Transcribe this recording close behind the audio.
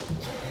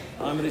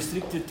I'm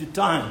restricted to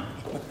time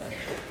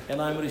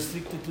and I'm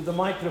restricted to the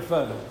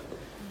microphone.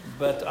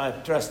 But I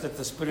trust that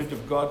the Spirit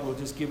of God will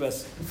just give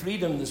us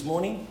freedom this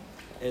morning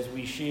as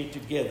we share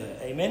together.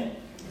 Amen?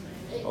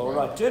 Amen. All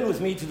right, turn with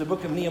me to the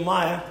book of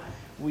Nehemiah.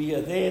 We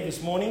are there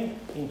this morning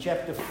in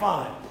chapter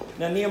 5.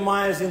 Now,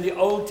 Nehemiah is in the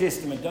Old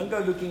Testament. Don't go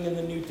looking in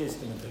the New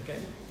Testament, okay?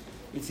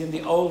 It's in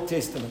the Old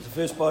Testament, the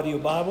first part of your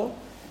Bible.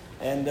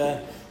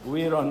 And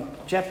we're on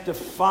chapter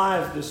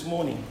 5 this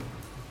morning.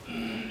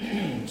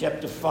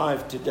 Chapter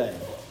 5 today.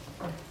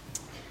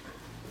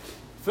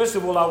 First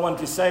of all, I want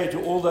to say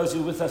to all those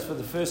who are with us for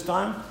the first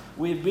time,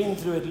 we've been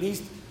through at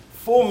least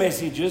 4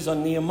 messages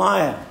on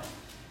Nehemiah.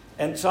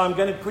 And so I'm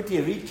going to quickly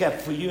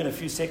recap for you in a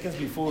few seconds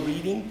before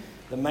reading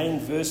the main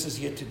verses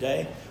here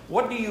today.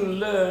 What do you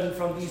learn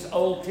from these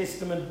Old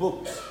Testament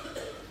books?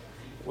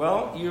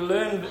 Well, you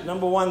learn,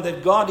 number one,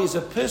 that God is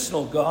a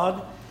personal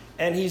God,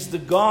 and He's the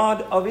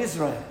God of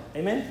Israel.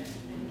 Amen?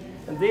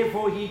 And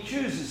therefore He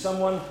chooses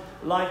someone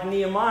like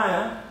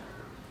Nehemiah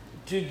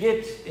to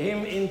get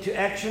him into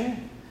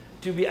action,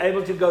 to be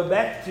able to go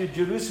back to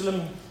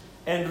Jerusalem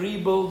and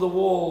rebuild the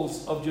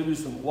walls of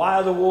Jerusalem. Why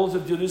are the walls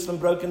of Jerusalem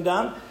broken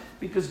down?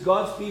 Because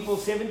God's people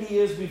 70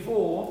 years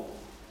before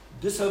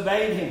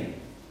disobeyed Him.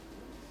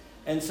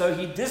 And so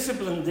He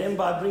disciplined them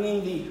by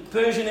bringing the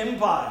Persian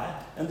Empire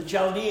and the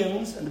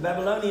Chaldeans and the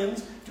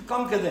Babylonians to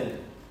conquer them.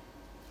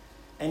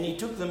 And He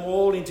took them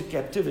all into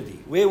captivity.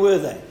 Where were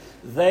they?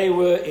 They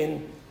were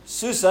in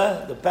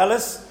Susa, the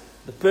palace,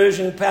 the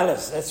Persian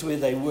palace. That's where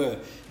they were.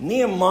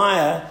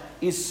 Nehemiah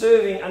is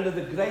serving under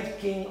the great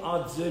king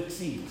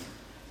Artaxerxes.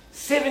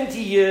 70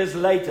 years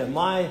later,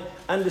 my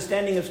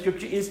understanding of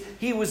Scripture is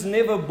he was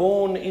never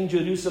born in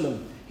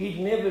Jerusalem. He'd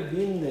never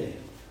been there.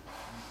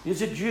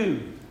 He's a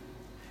Jew.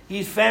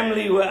 His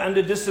family were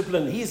under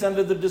discipline. He's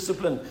under the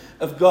discipline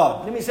of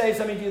God. Let me say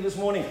something to you this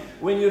morning.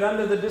 When you're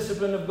under the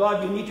discipline of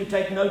God, you need to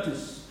take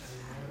notice.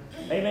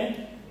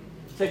 Amen?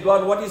 Say,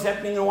 God, what is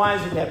happening and why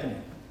is it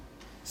happening?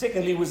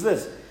 Secondly was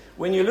this.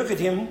 When you look at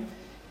him,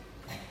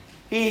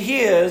 he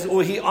hears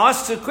or he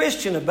asks a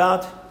question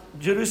about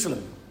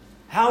Jerusalem.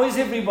 How is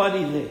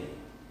everybody there?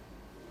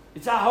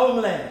 It's our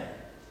homeland.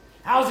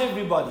 How's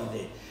everybody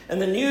there?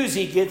 And the news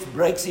he gets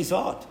breaks his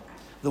heart.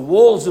 The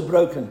walls are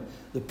broken.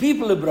 The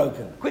people are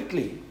broken.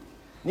 Quickly.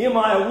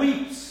 Nehemiah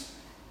weeps.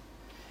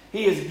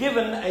 He is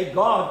given a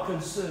God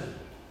concern.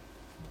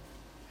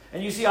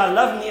 And you see, I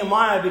love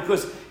Nehemiah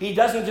because he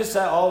doesn't just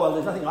say, oh, well,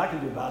 there's nothing I can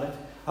do about it.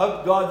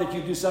 Hope, God, that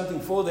you do something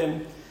for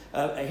them.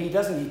 He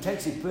doesn't. He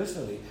takes it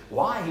personally.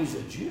 Why? He's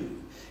a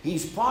Jew.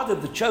 He's part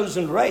of the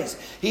chosen race.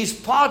 He's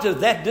part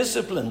of that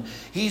discipline.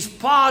 He's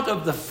part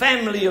of the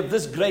family of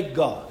this great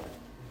God.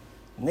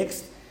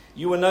 Next,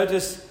 you will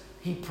notice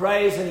he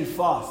prays and he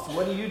fasts.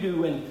 What do you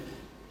do when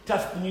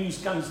tough news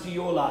comes to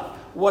your life?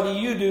 What do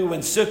you do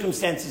when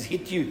circumstances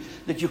hit you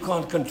that you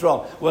can't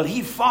control? Well,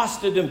 he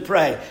fasted and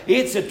prayed.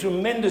 It's a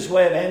tremendous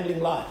way of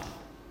handling life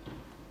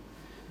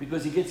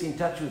because he gets in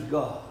touch with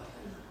God.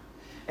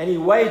 And he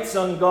waits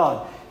on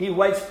God. He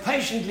waits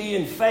patiently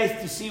in faith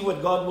to see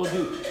what God will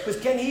do. Because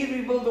can he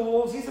rebuild the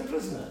walls? He's a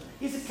prisoner.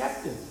 He's a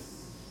captive.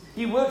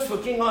 He works for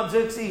King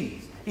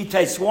Artaxerxes. He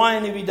tastes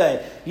wine every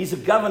day. He's a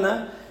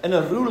governor and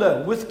a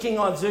ruler with King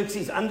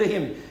Artaxerxes under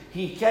him.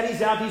 He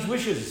carries out his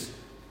wishes.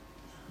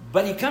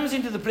 But he comes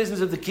into the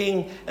presence of the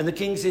king, and the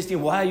king says to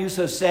him, why are you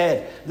so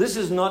sad? This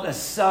is not a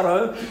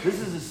sorrow. This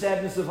is a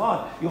sadness of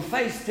heart. Your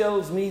face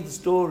tells me the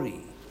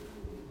story.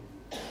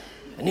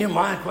 And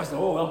Nehemiah questions,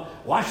 oh, well,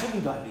 why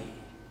shouldn't I be?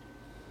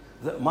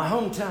 My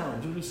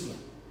hometown, Jerusalem,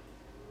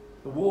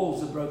 the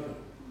walls are broken.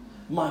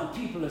 My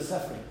people are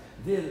suffering.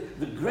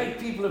 The great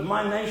people of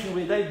my nation,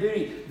 where they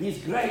bury, these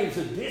graves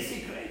are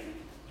desecrated.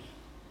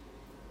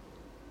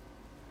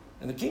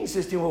 And the king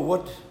says to him,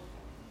 well,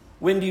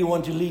 when do you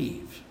want to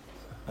leave?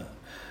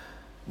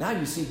 Now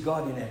you see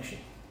God in action.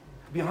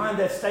 Behind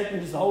that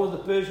statement is the whole of the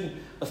Persian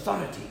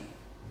authority.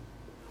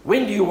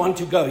 When do you want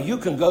to go? You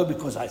can go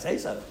because I say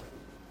so.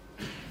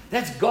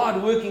 That's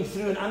God working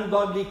through an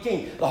ungodly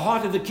king. The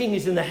heart of the king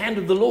is in the hand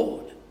of the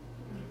Lord.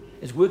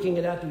 He's working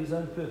it out to his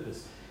own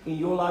purpose. In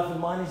your life and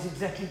mine is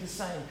exactly the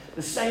same.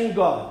 The same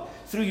God.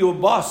 Through your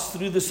boss,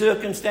 through the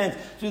circumstance,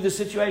 through the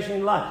situation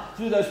in life,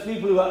 through those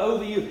people who are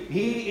over you.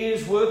 He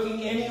is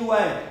working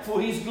anyway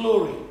for His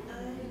glory.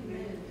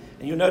 Amen.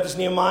 And you notice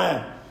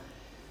Nehemiah,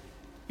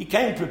 he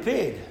came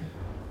prepared.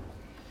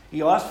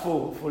 He asked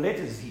for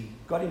letters. He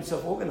got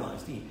himself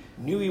organized. He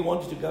knew he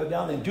wanted to go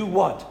down and do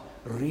what?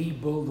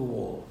 Rebuild the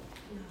wall.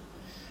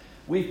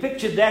 We've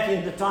pictured that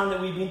in the time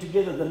that we've been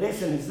together. The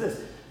lesson is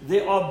this.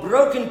 There are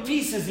broken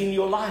pieces in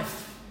your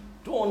life,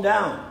 torn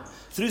down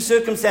through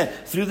circumstance,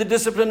 through the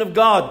discipline of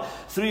God,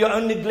 through your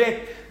own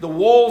neglect. The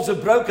walls are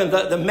broken.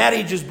 The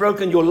marriage is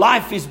broken. Your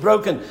life is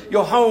broken.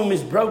 Your home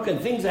is broken.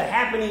 Things are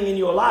happening in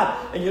your life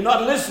and you're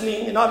not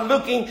listening. You're not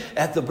looking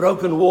at the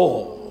broken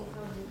wall.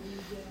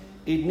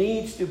 It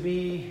needs to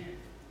be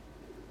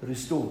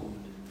restored.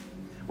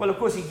 Well, of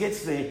course, he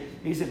gets there.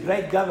 He's a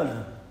great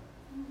governor.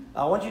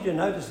 I want you to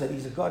notice that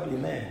he's a godly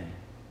man.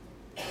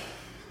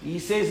 He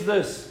says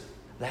this,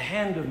 the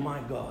hand of my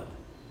God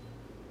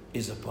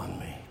is upon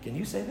me. Can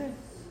you say that?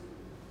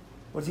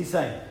 What's he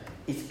saying?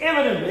 It's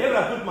evident wherever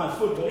I put my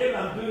foot, whatever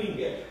I'm doing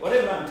here,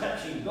 whatever I'm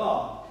touching,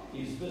 God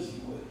is busy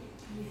working.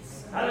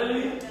 Yes.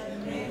 Hallelujah.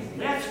 Amen.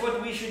 That's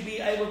what we should be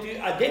able to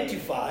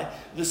identify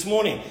this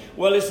morning.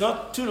 Well, it's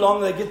not too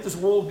long they get this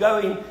wall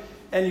going,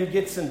 and you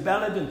get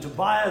Sanballat and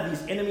Tobiah,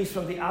 these enemies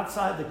from the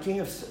outside, the king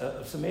of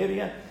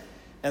Samaria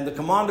and the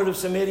commander of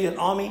Samarian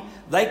army.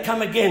 They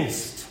come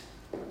against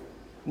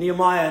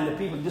Nehemiah and the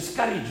people,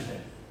 discourage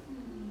them.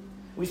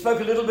 We spoke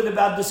a little bit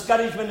about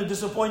discouragement and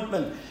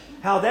disappointment,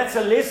 how that's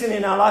a lesson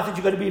in our life that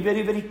you've got to be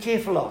very, very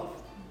careful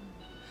of.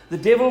 The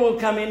devil will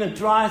come in and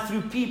try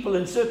through people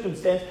and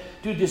circumstance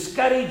to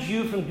discourage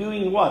you from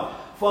doing what?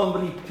 From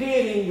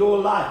repairing your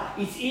life.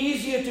 It's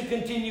easier to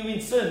continue in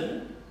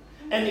sin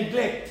and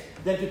neglect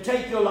than to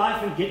take your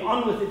life and get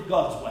on with it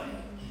God's way.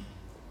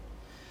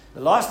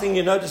 The last thing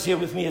you notice here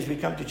with me as we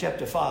come to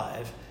chapter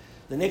 5,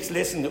 the next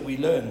lesson that we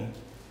learn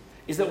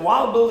is that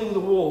while building the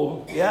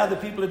wall, the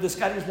people are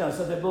discouraged now,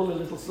 so they build a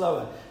little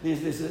slower.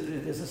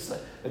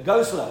 There's a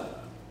go slow.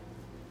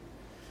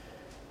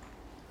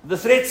 The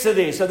threats are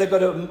there, so they've got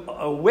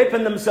to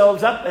weapon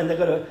themselves up, and they've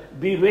got to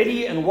be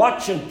ready and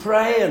watch and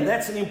pray, and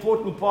that's an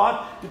important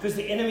part because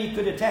the enemy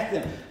could attack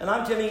them. And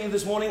I'm telling you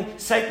this morning,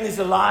 Satan is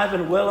alive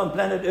and well on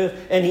planet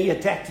Earth, and he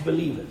attacks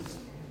believers.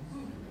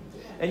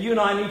 And you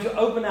and I need to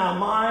open our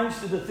minds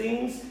to the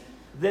things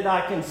that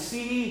I can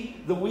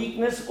see the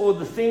weakness or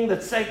the thing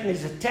that Satan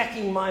is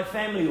attacking my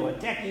family or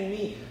attacking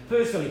me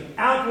personally.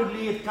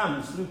 Outwardly it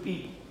comes through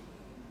people.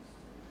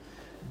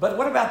 But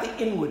what about the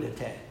inward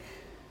attack?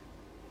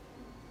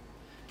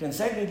 Can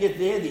Satan get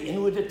there, the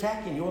inward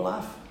attack in your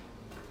life?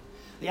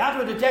 The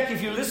outward attack,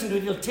 if you listen to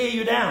it, he'll tear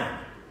you down.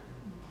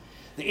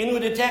 The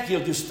inward attack,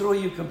 he'll destroy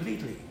you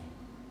completely.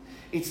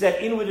 It's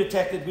that inward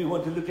attack that we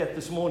want to look at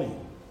this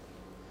morning.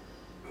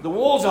 The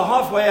walls are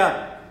halfway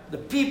up. The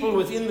people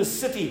within the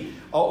city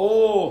are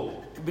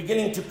all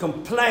beginning to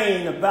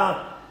complain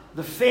about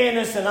the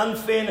fairness and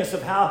unfairness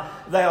of how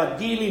they are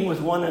dealing with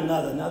one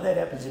another. Now that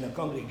happens in a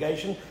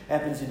congregation,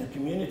 happens in a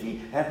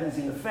community, happens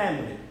in a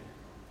family.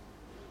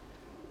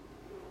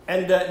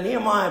 And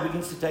Nehemiah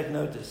begins to take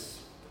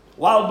notice.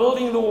 While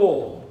building the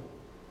wall,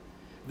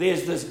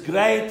 there's this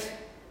great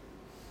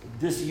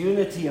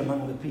disunity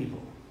among the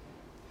people.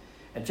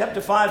 And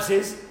chapter 5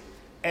 says,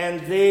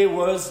 and there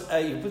was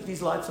you put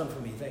these lights on for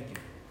me, thank you.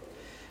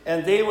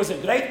 And there was a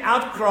great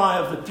outcry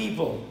of the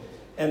people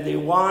and their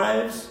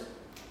wives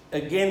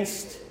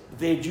against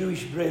their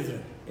Jewish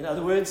brethren. In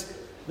other words,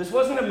 this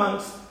wasn't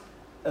amongst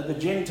the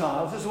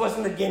Gentiles. This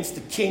wasn't against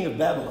the king of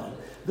Babylon.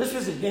 This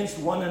was against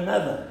one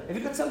another. Have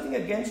you got something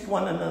against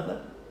one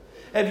another?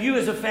 Have you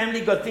as a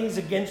family got things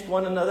against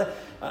one another?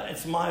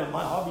 It's my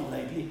hobby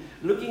lately,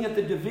 looking at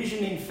the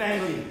division in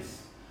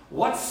families.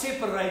 What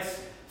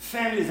separates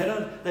families?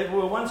 They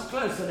were once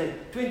close and they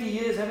 20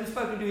 years haven't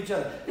spoken to each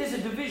other. There's a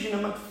division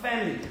amongst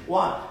families.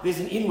 Why? There's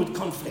an inward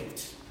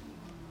conflict.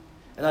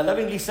 And I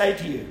lovingly say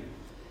to you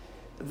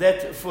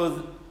that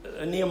for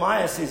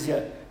Nehemiah says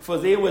here, for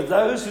there were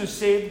those who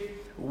said,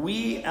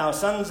 we, our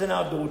sons and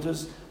our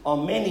daughters, are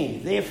many.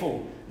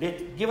 Therefore,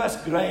 give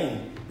us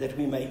grain that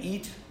we may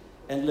eat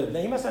and live. Now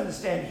you must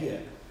understand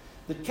here,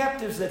 the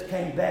captives that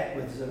came back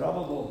with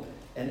Zerubbabel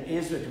and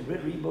Ezra to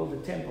rebuild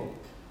the temple,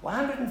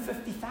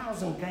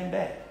 150,000 came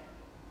back.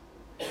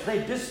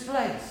 They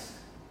displaced.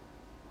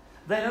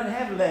 They don't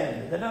have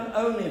land. They don't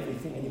own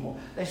everything anymore.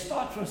 They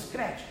start from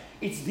scratch.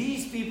 It's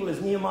these people,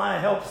 as Nehemiah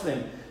helps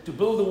them to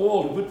build the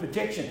wall, to put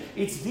protection.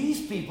 It's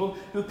these people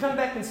who come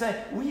back and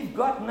say, we've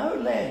got no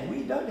land.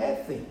 We don't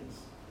have things.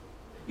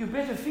 You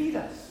better feed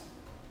us.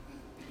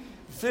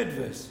 Third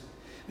verse.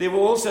 There were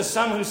also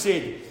some who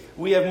said,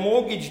 we have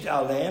mortgaged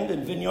our land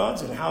and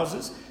vineyards and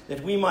houses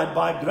that we might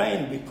buy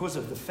grain because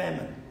of the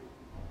famine.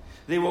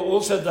 There were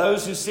also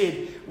those who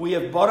said, we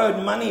have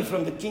borrowed money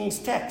from the king's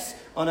tax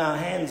on our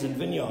hands and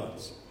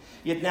vineyards.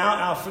 Yet now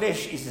our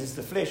flesh is as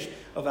the flesh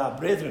of our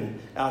brethren,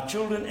 our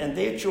children and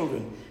their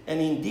children. And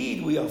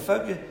indeed we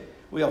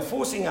are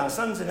forcing our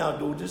sons and our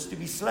daughters to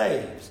be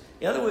slaves.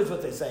 In other words,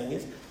 what they're saying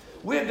is,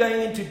 we're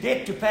going into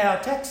debt to pay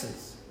our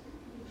taxes.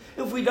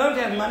 If we don't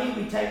have money,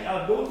 we take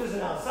our daughters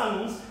and our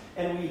sons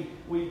and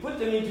we put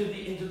them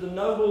into the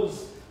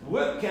noble's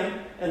work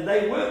camp, and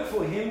they work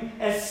for him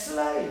as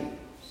slaves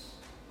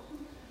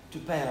to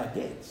pay our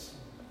debts.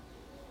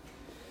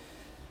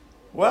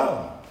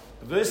 Well,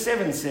 verse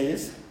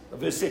 6,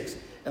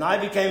 and I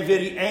became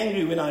very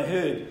angry when I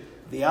heard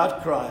the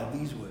outcry of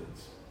these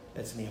words.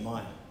 That's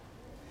Nehemiah.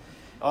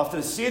 After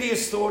a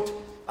serious thought,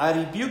 I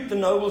rebuked the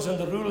nobles and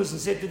the rulers and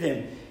said to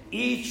them,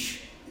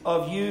 each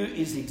of you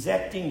is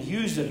exacting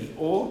usury,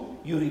 or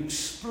you're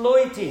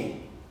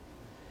exploiting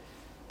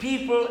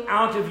people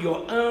out of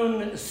your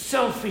own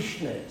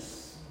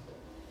selfishness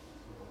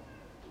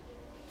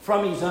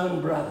from his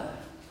own brother.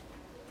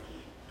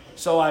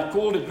 So I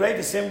called a great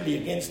assembly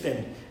against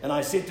them, and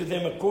I said to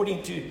them,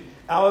 according to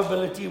our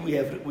ability, we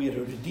are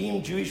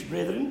redeemed Jewish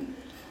brethren,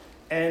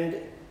 and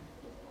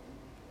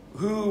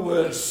who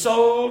were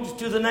sold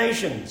to the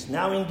nations.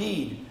 Now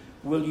indeed,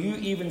 will you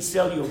even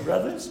sell your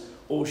brothers?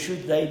 or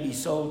should they be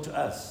sold to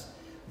us?"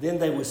 Then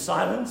they were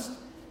silenced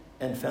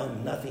and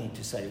found nothing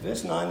to say.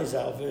 Verse 9 is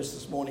our verse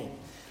this morning.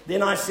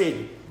 "Then I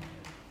said,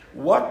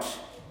 'What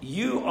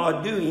you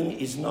are doing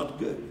is not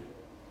good.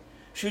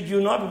 Should you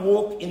not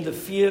walk in the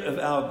fear of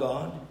our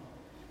God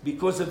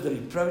because of the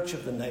reproach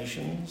of the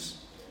nations,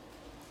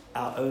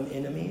 our own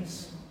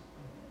enemies?'"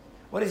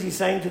 What is he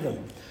saying to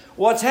them?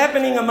 What's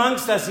happening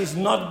amongst us is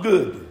not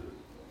good.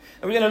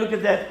 And we're going to look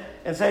at that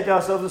and say to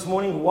ourselves this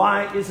morning,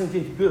 why isn't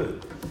it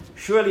good?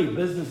 Surely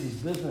business is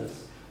business.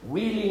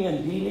 Wheeling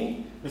and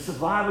dealing, the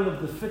survival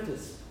of the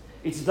fittest.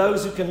 It's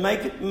those who can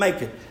make it,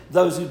 make it.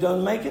 Those who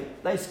don't make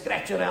it, they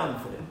scratch around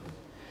for it.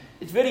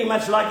 It's very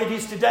much like it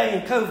is today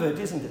in COVID,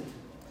 isn't it?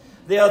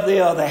 There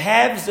are the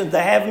haves and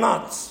the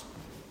have-nots.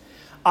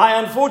 I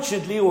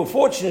unfortunately, or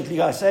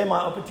fortunately, I say, my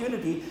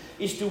opportunity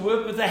is to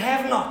work with the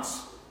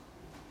have-nots.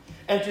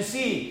 And to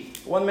see,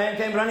 one man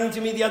came running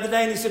to me the other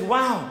day and he said,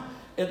 "Wow,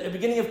 at the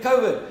beginning of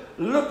COVID,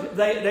 look,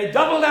 they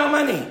doubled our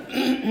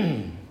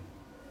money."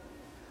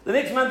 The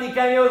next month he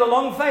came here with a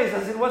long face.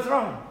 I said, "What's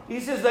wrong?" He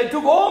says, "They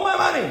took all my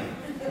money."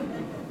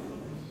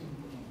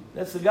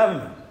 That's the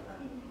government.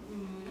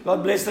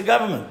 God bless the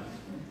government.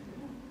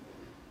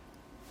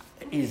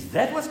 Is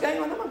that what's going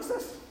on amongst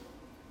us?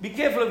 Be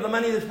careful of the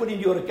money that's put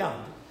into your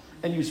account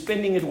and you're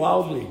spending it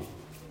wildly.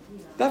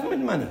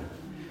 Government money.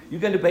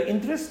 You're going to pay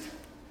interest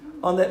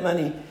on that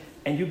money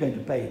and you're going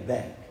to pay it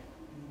back.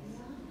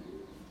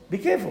 Be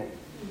careful.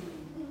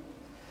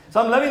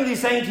 So I'm lovingly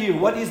saying to you,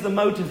 what is the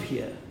motive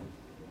here?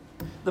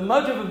 The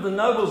motive of the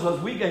nobles was,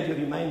 we're going to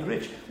remain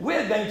rich.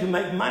 We're going to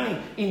make money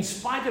in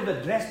spite of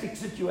a drastic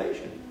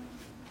situation.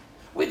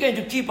 We're going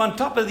to keep on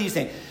top of these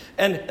things.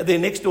 And their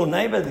next door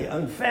neighbor, their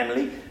own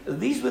family,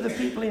 these were the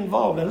people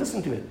involved. And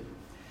listen to it.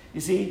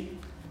 You see,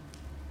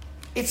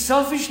 it's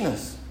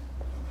selfishness.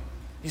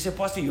 You say,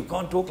 "Pastor, you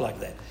can't talk like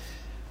that."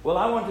 Well,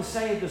 I want to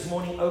say it this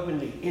morning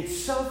openly. It's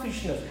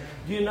selfishness.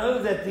 Do you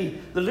know that the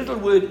little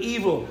word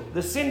evil,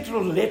 the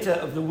central letter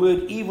of the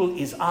word evil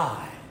is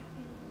I?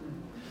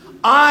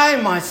 I,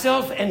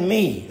 myself, and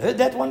me. Heard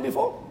that one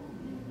before?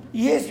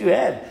 Yes, you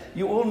have.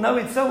 You all know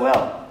it so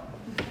well.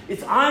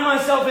 It's I,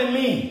 myself, and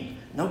me.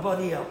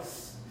 Nobody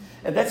else.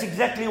 And that's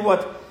exactly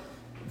what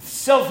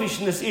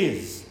selfishness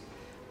is.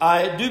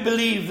 I do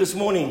believe this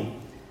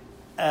morning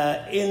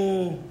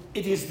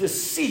it is the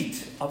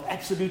seat of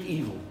absolute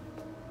evil.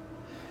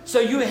 So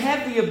you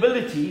have the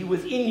ability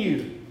within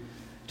you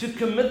to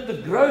commit the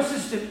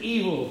grossest of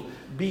evil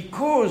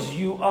because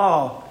you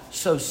are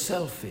so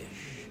selfish.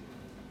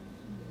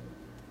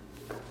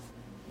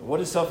 What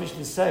does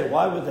selfishness say?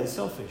 Why were they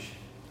selfish?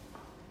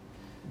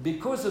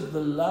 Because of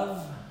the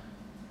love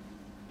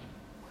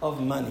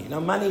of money. Now,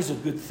 money is a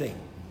good thing.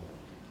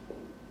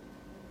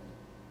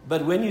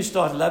 But when you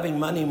start loving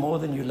money more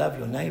than you love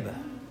your neighbor,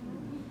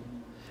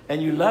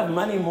 and you love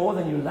money more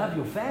than you love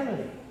your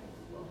family,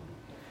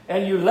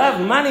 and you love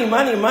money,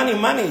 money, money,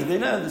 money. You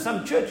know,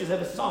 some churches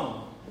have a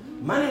song.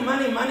 Money,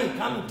 money, money,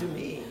 come to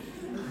me.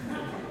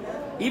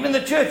 Even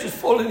the church has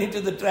fallen into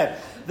the trap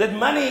that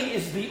money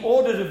is the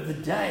order of the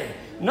day.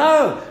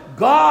 No,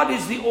 God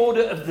is the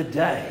order of the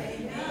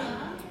day.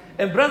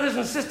 And brothers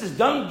and sisters,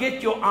 don't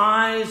get your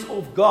eyes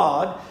off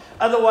God.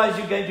 Otherwise,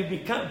 you're going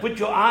to put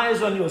your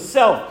eyes on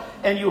yourself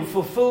and you'll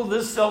fulfill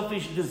this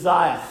selfish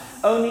desire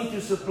only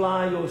to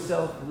supply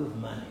yourself with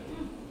money.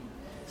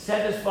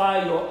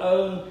 Satisfy your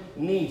own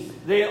needs.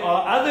 There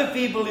are other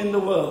people in the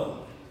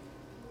world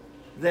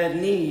that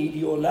need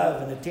your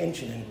love and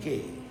attention and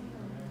care.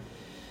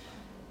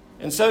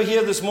 And so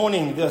here this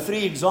morning, there are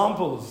three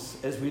examples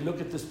as we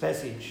look at this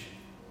passage.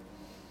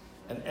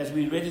 And as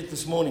we read it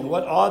this morning,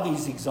 what are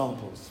these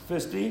examples?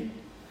 Firstly,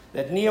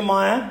 that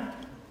Nehemiah,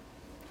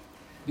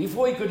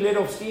 before he could let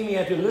off steam, he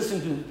had to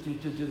listen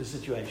to the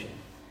situation.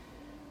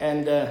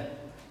 And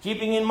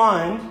keeping in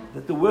mind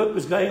that the work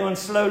was going on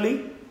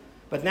slowly,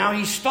 but now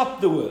he stopped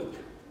the work.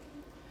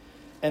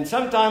 And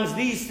sometimes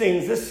these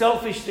things, this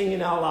selfish thing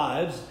in our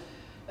lives,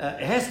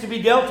 has to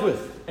be dealt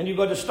with. And you've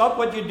got to stop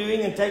what you're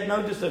doing and take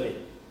notice of it.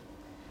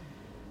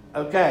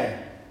 Okay.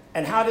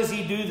 And how does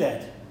he do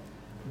that?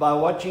 By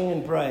watching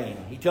and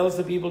praying. He tells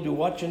the people to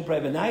watch and pray.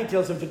 But now he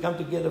tells them to come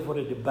together for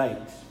a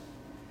debate.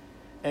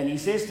 And he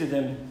says to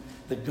them,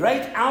 the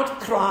great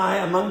outcry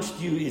amongst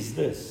you is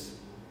this,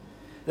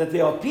 that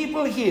there are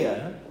people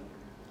here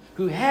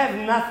who have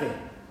nothing.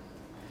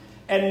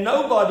 And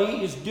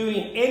nobody is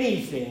doing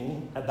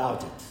anything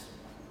about it.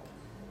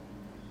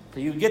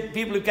 So you get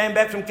people who came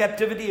back from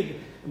captivity,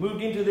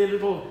 moved into their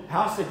little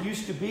house that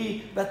used to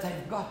be, but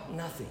they've got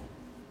nothing.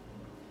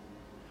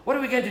 What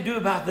are we going to do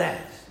about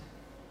that?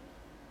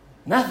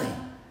 Nothing.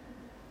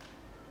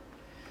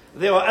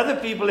 There are other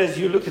people, as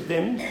you look at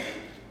them,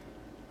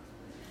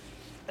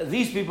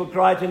 these people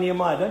cry to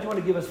Nehemiah, don't you want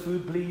to give us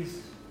food,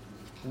 please?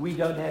 We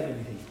don't have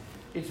anything.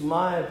 It's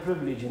my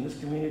privilege in this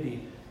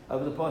community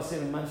over the past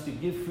 7 months to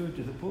give food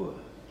to the poor,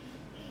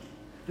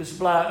 to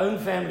supply our own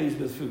families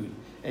with food.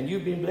 And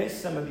you've been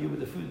blessed, some of you, with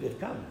the food that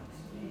comes.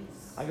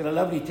 Yes. I got a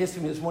lovely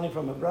testimony this morning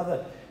from a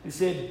brother who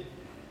said,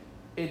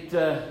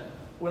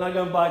 when I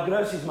go and buy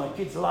groceries, my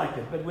kids like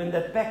it. But when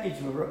that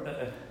package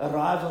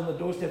arrives on the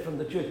doorstep from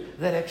the church,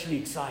 they're actually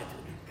excited.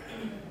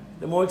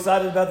 They're more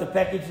excited about the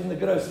package than the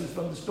groceries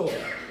from the store.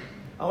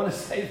 I want to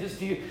say this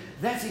to you.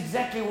 That's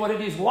exactly what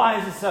it is. Why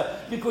is it so?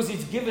 Because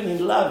it's given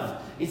in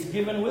love. It's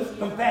given with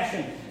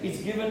compassion. It's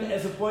given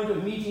as a point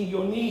of meeting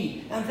your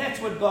need. And that's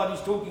what God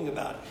is talking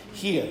about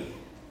here.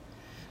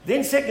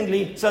 Then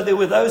secondly, so there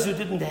were those who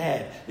didn't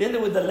have. Then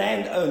there were the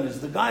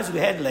landowners, the guys who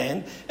had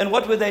land. And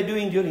what were they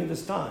doing during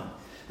this time?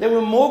 They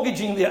were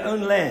mortgaging their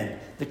own land.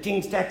 The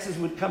king's taxes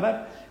would come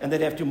up and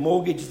they'd have to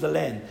mortgage the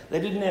land.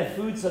 They didn't have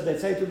food, so they'd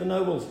say to the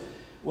nobles,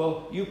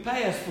 well, you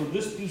pay us for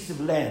this piece of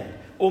land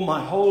or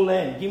my whole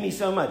land. Give me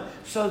so much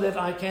so that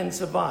I can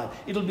survive.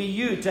 It'll be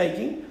you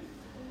taking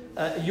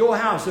your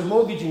house and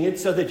mortgaging it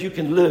so that you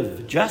can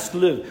live, just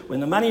live.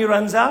 When the money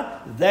runs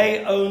out,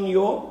 they own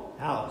your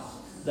house.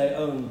 They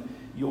own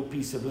your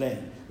piece of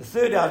land. The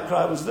third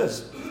outcry was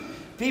this.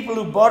 People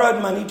who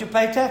borrowed money to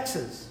pay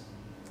taxes.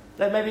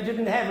 They maybe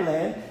didn't have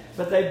land,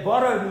 but they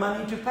borrowed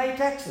money to pay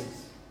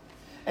taxes.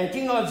 And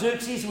King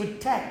Artaxerxes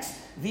would tax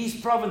these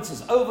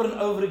provinces over and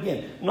over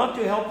again, not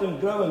to help them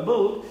grow and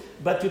build,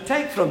 but to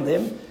take from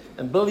them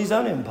and build his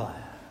own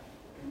empire.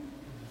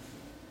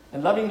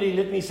 And lovingly,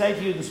 let me say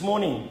to you this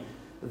morning,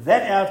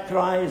 that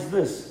outcry is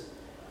this.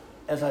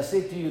 As I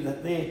said to you,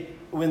 that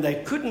when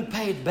they couldn't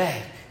pay it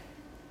back,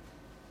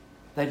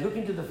 they'd look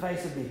into the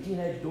face of their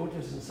teenage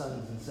daughters and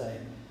sons and say,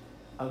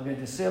 I'm going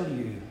to sell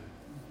you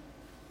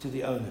to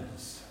the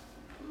owners.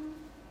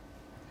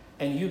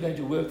 And you're going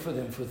to work for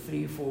them for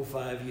 3, 4,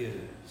 5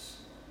 years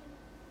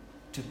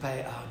to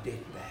pay our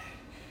debt back.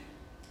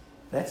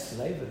 That's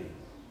slavery.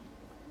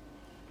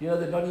 You know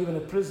that not even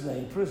a prisoner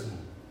in prison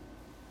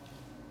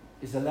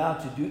is allowed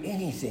to do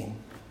anything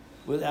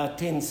without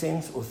 10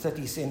 cents or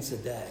 30 cents a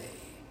day.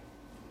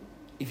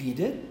 If he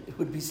did, it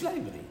would be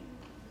slavery.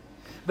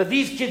 But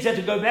these kids had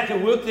to go back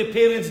and work their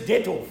parents'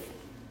 debt off.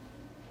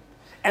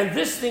 And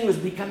this thing was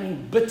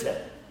becoming bitter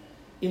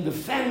in the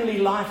family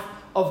life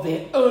of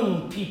their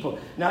own people.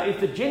 Now, if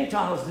the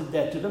Gentiles did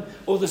that to them,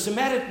 or the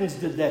Samaritans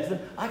did that to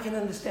them, I can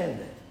understand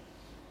that.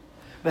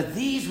 But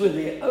these were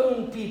their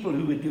own people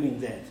who were doing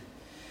that.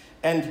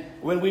 And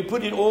when we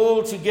put it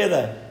all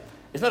together,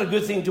 it's not a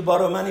good thing to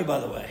borrow money, by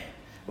the way.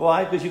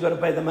 Why? Because you've got to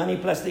pay the money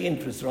plus the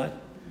interest, right?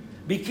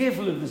 Be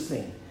careful of this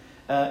thing.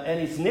 And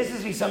it's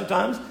necessary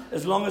sometimes,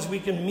 as long as we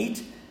can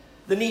meet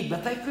the need.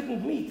 But they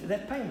couldn't meet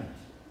that payment.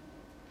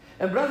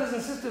 And brothers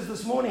and sisters,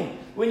 this morning,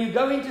 when you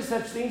go into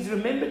such things,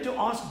 remember to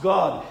ask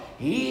God.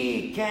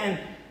 He's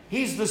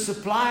the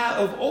supplier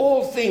of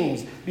all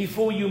things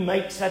before you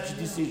make such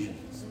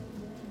decisions.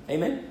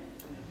 Amen?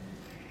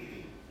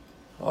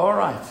 All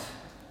right.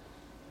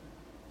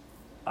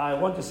 I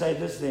want to say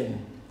this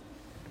then.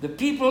 The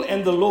people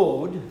and the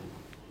Lord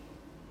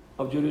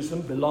of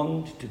Jerusalem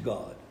belonged to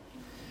God.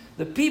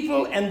 The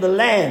people and the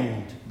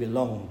land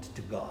belonged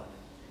to God.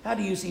 How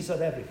do you see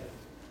South Africa?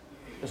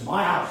 It's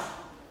my house.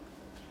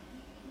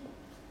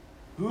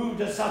 Who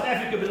does South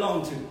Africa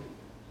belong to?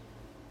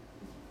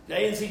 The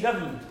ANC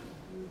government.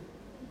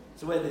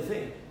 It's the way they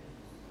think.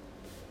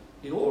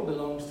 It all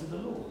belongs to the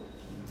Lord.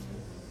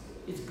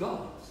 It's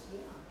God's.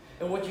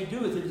 And what you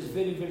do with it is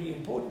very, very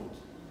important.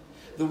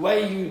 The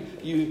way you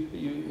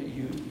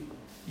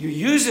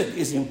use it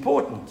is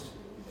important.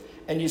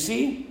 And you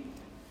see,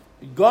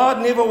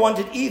 God never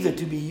wanted either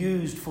to be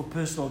used for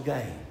personal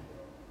gain.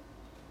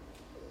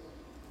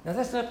 Now,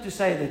 that's not to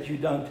say that you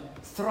don't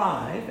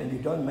thrive and you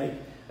don't make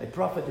a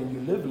profit and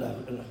you live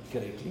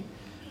correctly.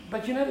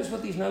 But you notice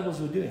what these nobles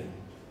were doing.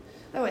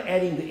 They were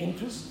adding the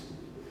interest.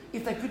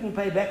 If they couldn't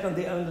pay back on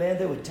their own land,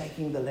 they were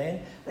taking the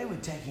land. They were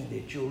taking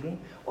their children.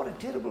 What a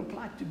terrible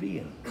plight to be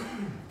in.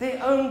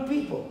 Their own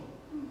people.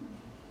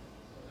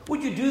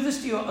 Would you do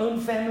this to your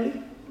own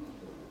family?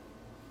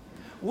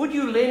 Would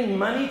you lend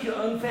money to your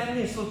own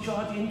family and still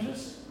charge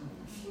interest?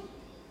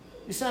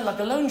 You sound like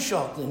a loan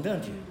shark then,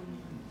 don't you?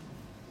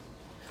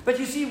 But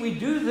you see, we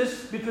do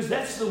this because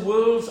that's the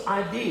world's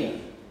idea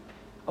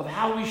of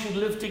how we should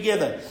live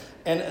together.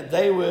 And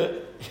they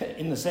were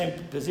in the same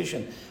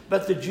position.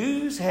 But the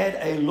Jews had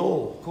a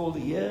law called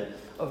the Year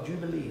of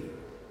Jubilee.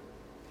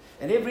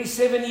 And every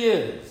 7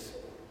 years,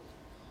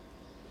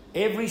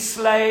 every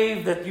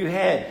slave that you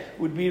had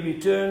would be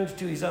returned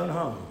to his own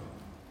home,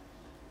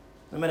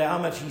 no matter how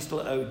much he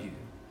still owed you.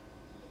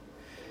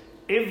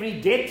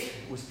 Every debt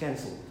was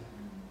cancelled.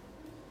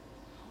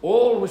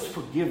 All was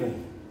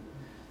forgiven.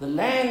 The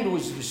land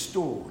was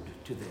restored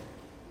to them.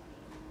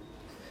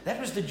 That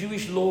was the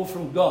Jewish law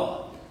from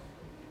God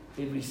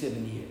every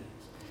 7 years.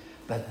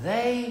 But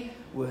they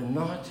were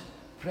not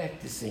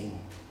practicing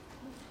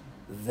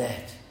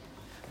that.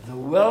 The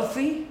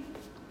wealthy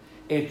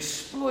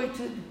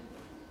exploited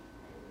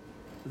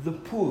the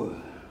poor.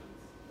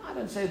 I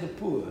don't say the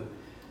poor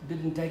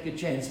didn't take a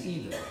chance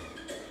either.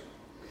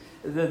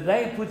 That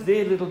they put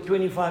their little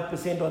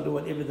 25% onto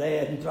whatever they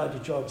had and tried to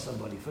charge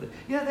somebody for it.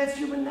 Yeah, that's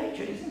human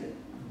nature, isn't it?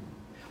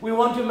 We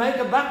want to make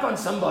a buck on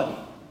somebody,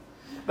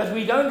 but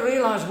we don't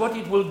realize what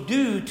it will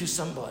do to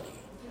somebody.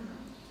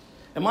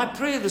 And my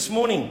prayer this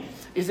morning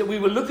is that we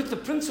will look at the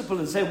principle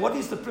and say, what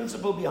is the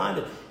principle behind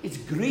it? It's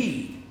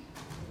greed.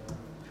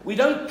 We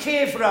don't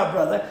care for our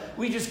brother.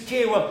 We just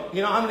care, well,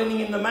 I'm lending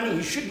him the money.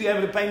 He should be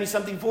able to pay me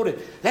something for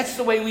it. That's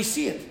the way we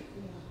see it.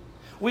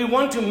 We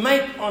want to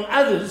make on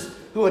others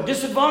who are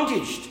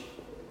disadvantaged.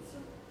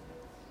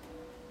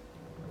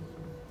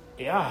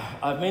 Yeah,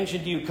 I've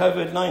mentioned to you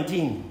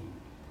COVID-19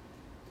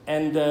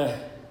 and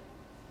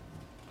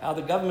how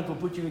the government will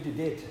put you into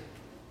debt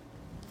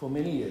for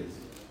many years.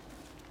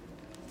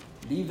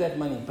 Leave that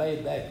money, pay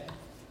it back.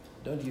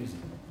 Don't use it.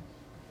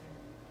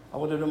 I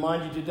want to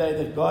remind you today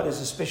that God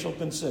has a special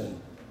concern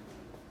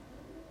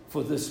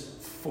for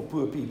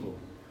poor people,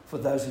 for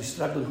those who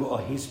struggle, who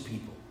are His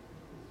people.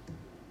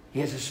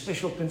 He has a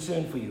special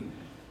concern for you.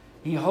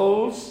 He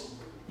holds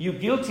you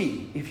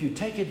guilty if you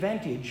take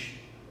advantage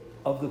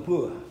of the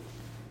poor.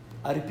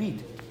 I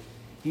repeat,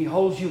 He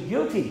holds you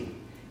guilty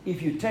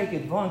if you take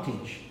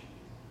advantage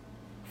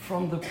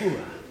from the poor.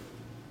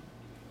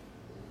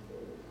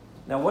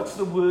 Now, what's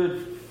the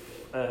word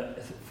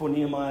for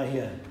Nehemiah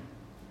here?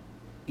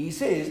 He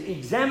says,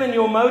 examine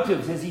your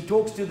motives as he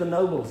talks to the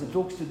nobles, he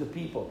talks to the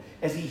people,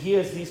 as he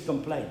hears these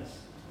complaints.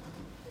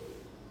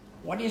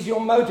 What is your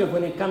motive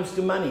when it comes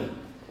to money?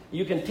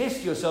 You can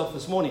test yourself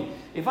this morning.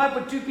 If I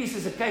put 2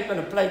 pieces of cake on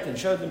a plate and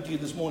showed them to you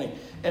this morning,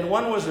 and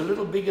one was a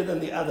little bigger than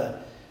the other,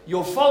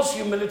 your false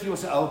humility will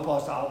say, oh,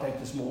 Pastor, I'll take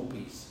the small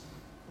piece.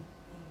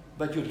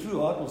 But your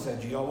true heart will say,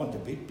 gee, I want the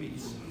big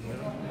piece.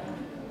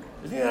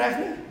 Isn't it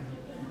right?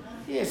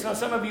 Yes, now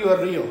some of you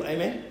are real,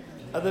 amen?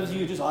 Others of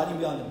you are just hiding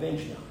behind the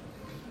bench now.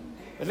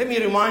 But let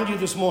me remind you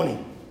this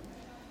morning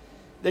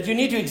that you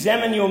need to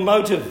examine your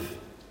motive.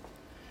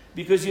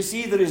 Because you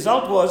see, the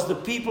result was the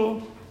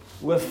people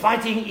were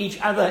fighting each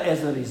other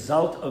as a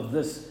result of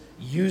this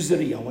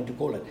usury, I want to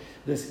call it,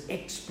 this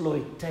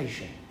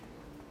exploitation.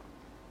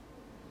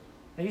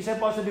 And you say,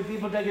 Pastor, do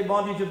people take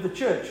advantage of the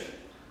church?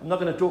 I'm not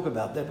going to talk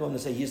about that. I'm going to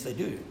say, yes, they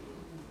do.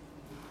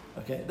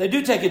 Okay? They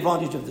do take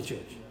advantage of the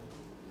church.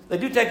 They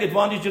do take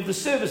advantage of the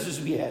services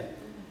we have.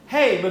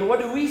 Hey, but what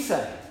do we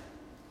say?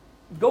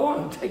 Go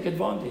on, take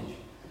advantage.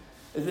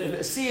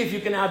 See if you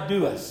can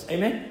outdo us.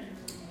 Amen?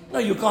 No,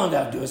 you can't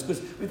outdo us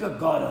because we've got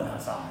God on our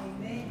side.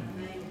 Amen.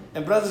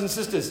 And brothers and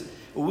sisters,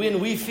 when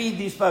we feed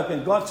these folk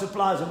and God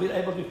supplies and we're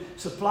able to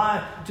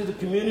supply to the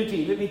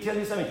community, let me tell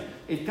you something.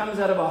 It comes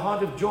out of a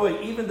heart of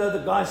joy, even though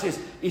the guy says,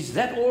 is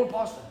that all,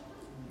 Pastor?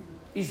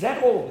 Is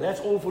that all? That's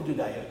all for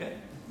today, okay?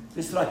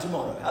 Let's try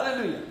tomorrow.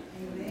 Hallelujah.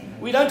 Amen.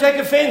 We don't take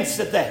offense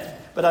at that.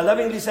 But I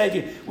lovingly say to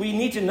you, we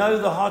need to know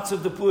the hearts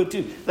of the poor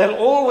too. They'll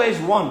always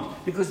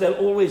want, because they'll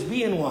always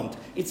be in want.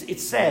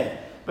 It's sad.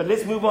 But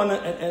let's move on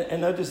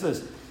and notice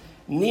this.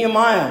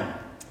 Nehemiah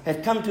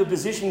had come to a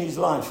position in his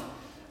life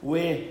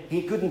where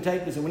he couldn't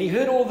take this. And when he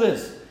heard all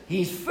this,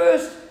 his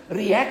first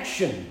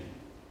reaction,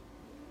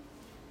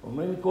 or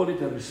maybe call it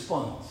a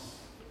response,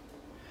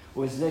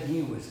 was that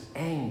he was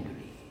angry.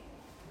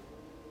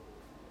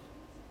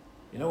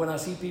 You know, when I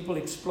see people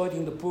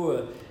exploiting the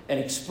poor and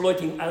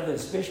exploiting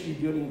others, especially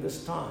during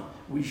this time,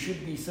 we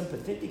should be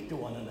sympathetic to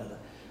one another.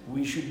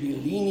 We should be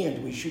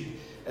lenient. We should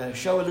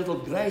show a little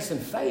grace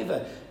and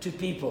favor to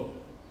people.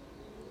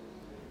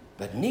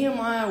 But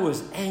Nehemiah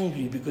was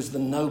angry because the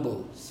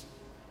nobles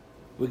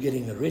were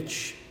getting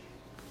rich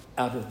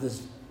out of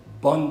this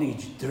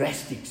bondage,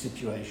 drastic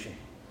situation.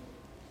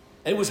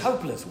 It was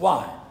hopeless.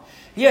 Why?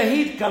 Here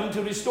he'd come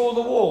to restore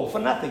the wall for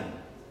nothing.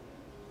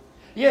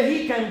 Yeah,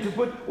 he came to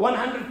put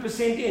 100%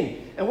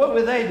 in. And what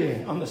were they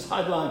doing on the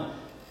sideline?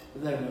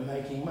 They were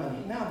making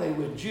money. Now they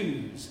were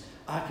Jews.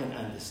 I can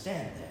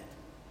understand that.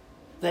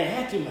 They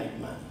had to make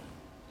money.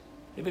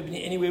 Ever been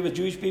anywhere with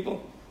Jewish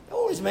people? They're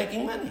always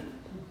making money.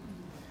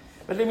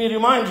 But let me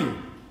remind you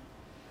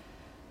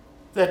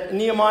that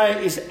Nehemiah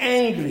is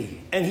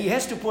angry and he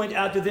has to point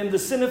out to them the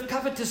sin of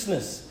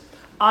covetousness.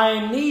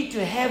 I need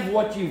to have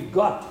what you've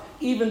got,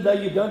 even though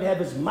you don't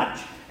have as much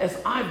as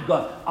I've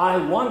got. I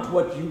want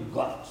what you've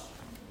got.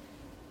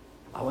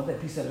 I want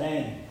that piece of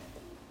land.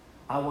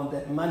 I want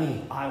that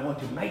money. I want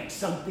to make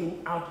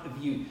something out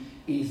of you.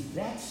 Is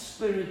that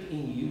spirit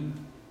in you?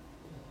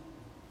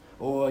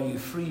 Or are you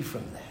free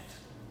from that?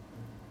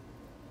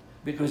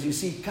 Because you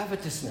see,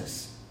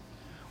 covetousness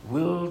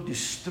will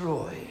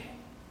destroy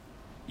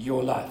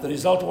your life. The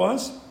result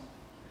was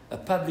a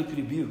public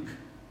rebuke.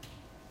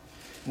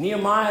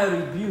 Nehemiah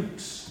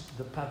rebukes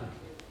the public.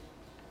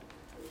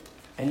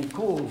 And he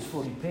calls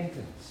for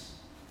repentance.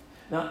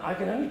 Now, I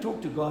can only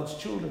talk to God's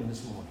children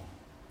this morning.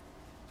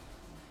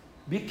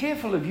 Be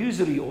careful of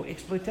usury or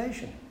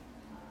exploitation.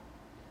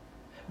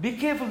 Be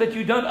careful that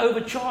you don't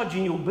overcharge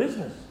in your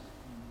business.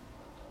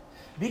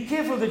 Be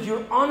careful that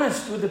you're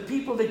honest with the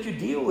people that you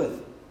deal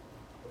with.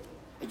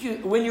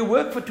 When you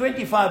work for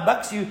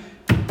 $25, you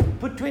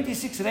put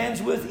 26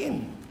 rands worth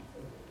in.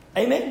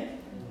 Amen?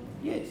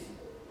 Yes.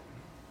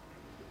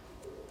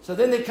 So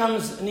then there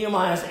comes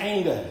Nehemiah's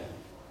anger.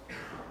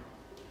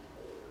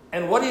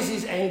 And what is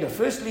his anger?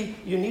 Firstly,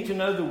 you need to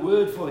know the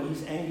word for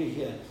his anger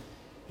here.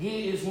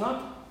 He is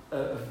not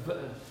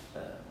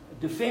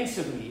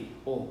defensively,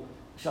 or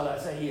shall I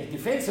say here,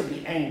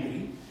 defensively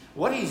angry.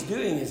 What he's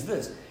doing is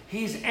this.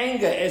 his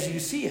anger, as you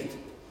see it,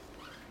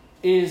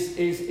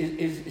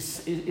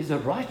 is a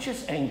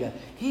righteous anger.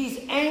 He's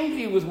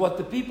angry with what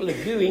the people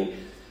are doing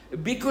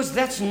because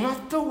that's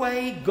not the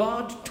way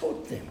God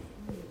taught them.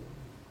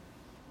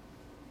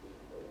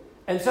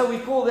 And so we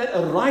call that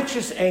a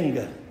righteous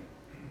anger.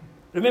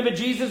 Remember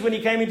Jesus when he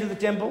came into the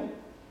temple?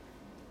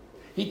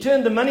 He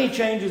turned the money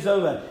changers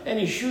over and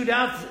he shooed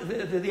out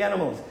the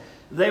animals.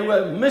 They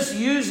were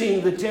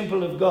misusing the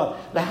temple of God.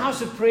 The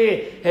house of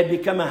prayer had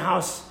become a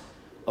house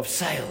of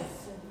sale.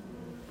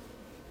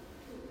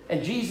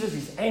 And Jesus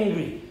is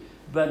angry,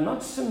 but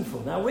not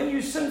sinful. Now, when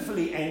you're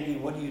sinfully angry,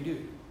 what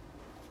do?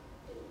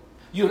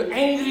 You're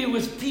angry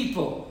with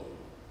people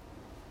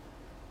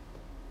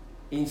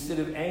instead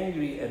of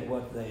angry at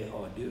what they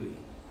are doing.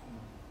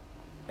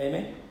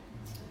 Amen?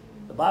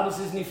 The Bible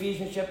says in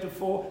Ephesians chapter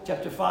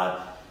 5,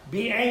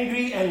 be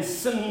angry and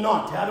sin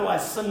not. How do I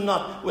sin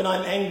not when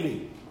I'm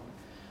angry?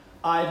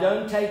 I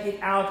don't take it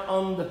out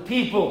on the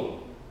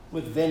people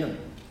with venom.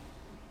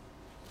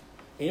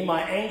 In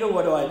my anger,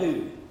 what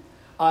do?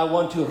 I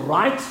want to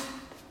right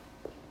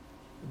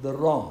the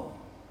wrong.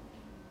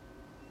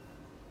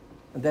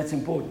 And that's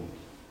important.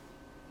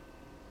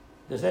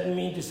 Does that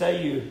mean to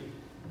say you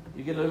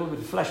get a little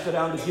bit flushed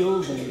around the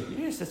gills and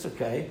yes, that's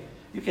okay.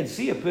 You can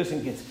see a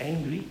person gets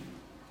angry,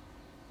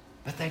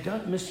 but they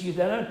don't miss you.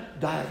 They don't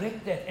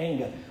direct that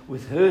anger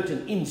with hurt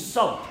and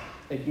insult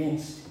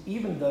against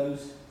even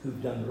those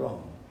who've done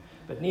wrong.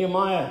 But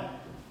Nehemiah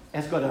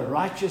has got a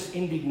righteous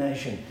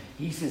indignation.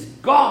 He says,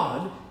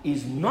 God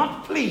is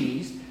not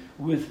pleased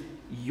with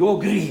your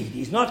greed.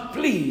 He's not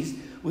pleased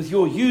with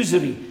your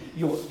usury,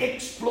 your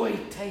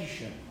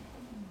exploitation.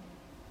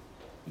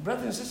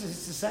 Brothers and sisters,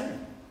 it's the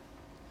same.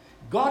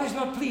 God is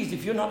not pleased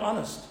if you're not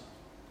honest.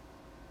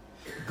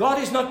 God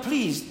is not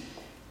pleased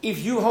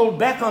if you hold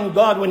back on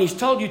God when He's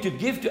told you to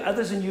give to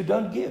others and you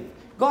don't give.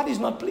 God is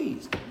not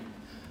pleased.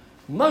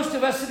 Most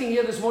of us sitting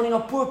here this morning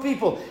are poor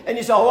people. And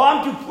you say, oh,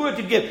 I'm too poor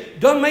to give.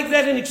 Don't make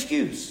that an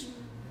excuse.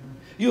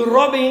 You're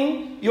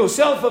robbing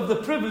yourself of the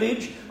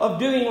privilege of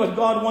doing what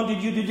God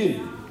wanted you to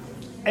do.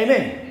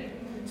 Amen.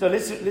 So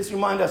let's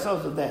remind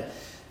ourselves of that.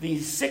 The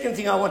second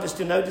thing I want us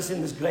to notice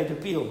in this great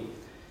appeal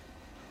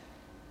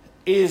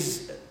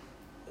is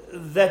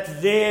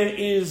that there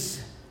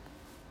is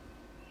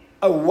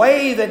a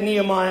way that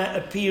Nehemiah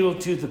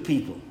appealed to the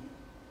people.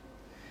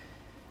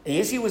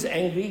 Yes, he was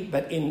angry,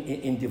 but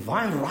in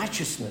divine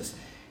righteousness,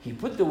 he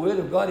put the word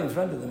of God in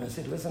front of them and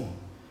said, listen,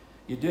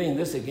 you're doing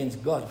this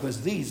against God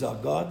because these are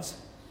God's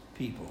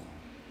people.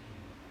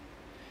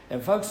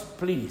 And folks,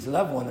 please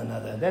love one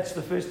another. That's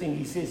the first thing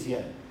he says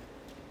here.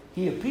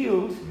 He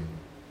appealed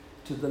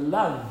to the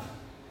love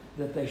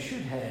that they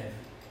should have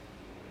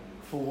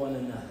for one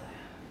another.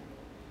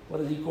 What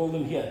does he call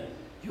them here?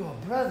 You are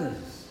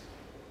brothers.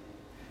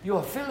 You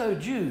are fellow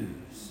Jews.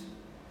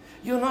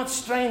 You're not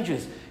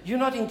strangers. You're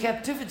not in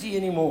captivity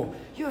anymore.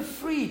 You're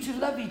free to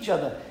love each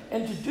other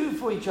and to do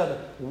for each other.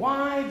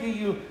 Why do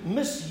you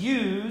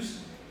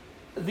misuse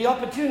the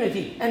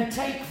opportunity and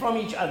take from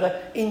each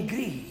other in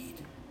greed?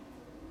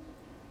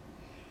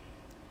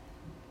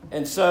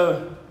 And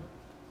so,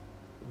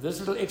 this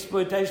little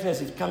exploitation,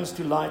 as it comes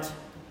to light,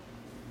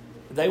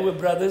 they were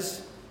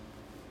brothers.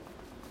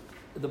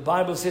 The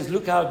Bible says,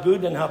 look how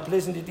good and how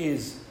pleasant it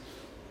is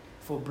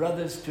for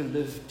brothers to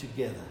live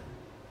together.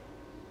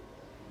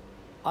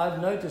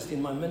 I've noticed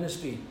in my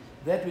ministry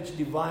that which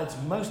divides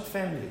most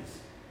families,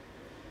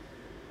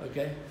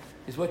 okay,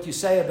 is what you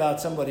say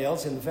about somebody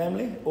else in the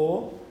family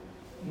or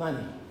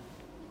money.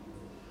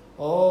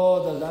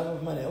 Oh, the love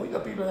of money. We've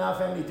got people in our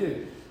family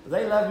too.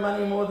 They love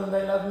money more than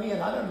they love me,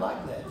 and I don't like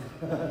that.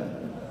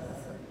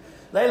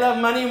 They love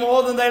money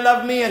more than they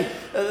love me, and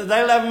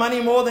they love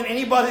money more than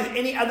anybody,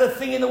 any other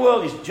thing in the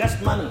world. Is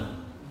just money.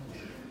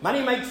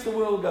 Money makes the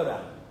world go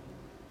round.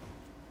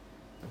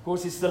 Of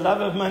course, it's the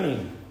love of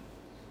money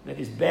that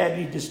is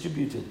badly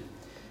distributed.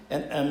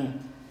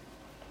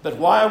 But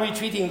why are we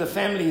treating the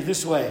family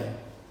this way?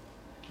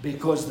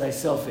 Because they're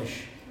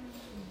selfish.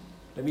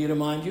 Let me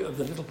remind you of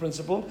the little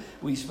principle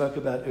we spoke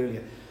about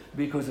earlier.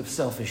 Because of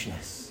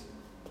selfishness.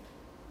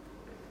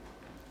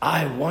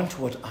 I want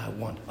what I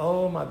want.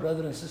 Oh, my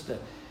brother and sister,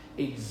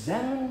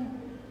 examine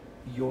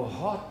your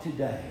heart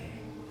today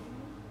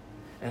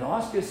and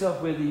ask yourself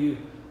whether you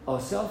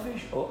are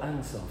selfish or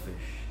unselfish.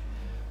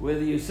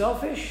 Whether you're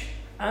selfish,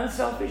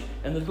 unselfish,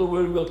 and the little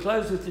word we'll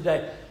close with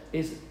today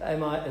is,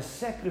 am I a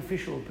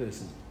sacrificial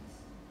person?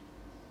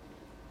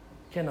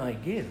 Can I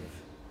give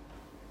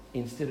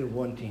instead of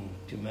wanting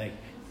to make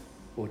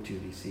or to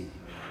receive?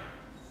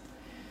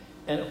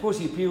 And of course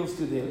he appeals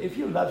to them. If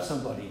you love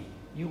somebody,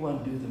 you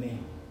won't do them in.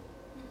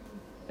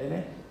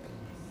 Amen?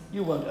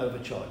 You won't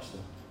overcharge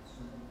them.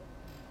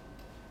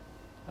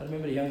 I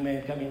remember a young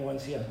man coming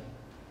once here.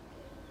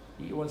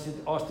 He once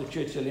asked the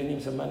church to lend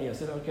him some money. I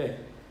said, okay,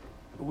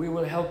 we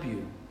will help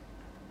you.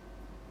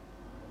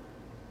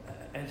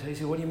 And so he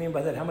said, what do you mean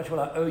by that? How much will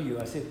I owe you?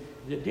 I said,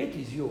 the debt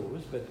is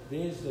yours, but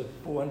there's the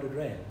 400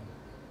 rand.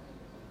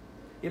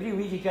 Every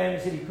week he came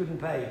and said he couldn't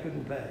pay.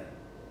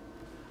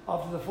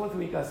 After the fourth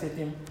week, I said to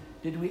him,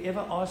 did we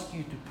ever ask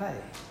you to pay?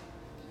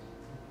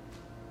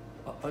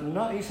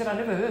 No, he said, I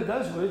never heard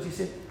those words. He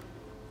said,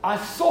 I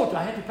thought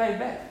I had to pay it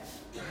back.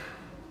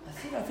 I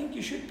said, I think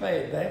you should pay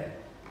it back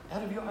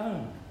out of your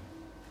own.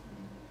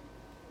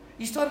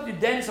 He started to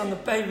dance on the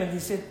pavement. He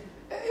said,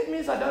 it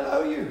means I don't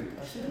owe you.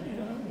 I said, you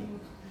don't owe me.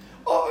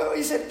 Oh,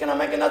 he said, can I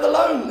make another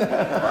loan?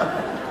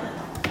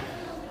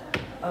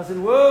 I said,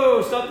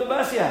 whoa, stop the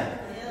bus here.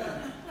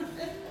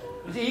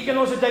 You see, he can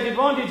also take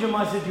advantage of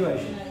my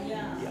situation.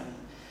 Yeah.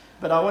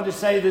 But I want to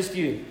say this to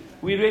you.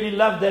 We really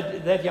love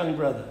that young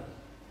brother.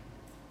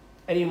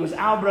 And he was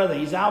our brother.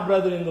 He's our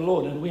brother in the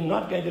Lord. And we're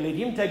not going to let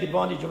him take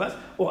advantage of us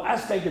or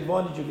us take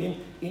advantage of him.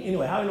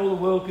 Anyway, how in all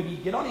the world could he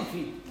get on his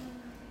feet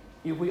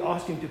if we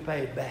asked him to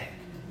pay it back?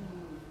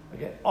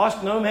 Okay?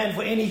 Ask no man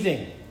for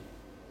anything,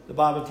 the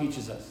Bible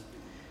teaches us.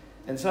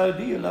 And so,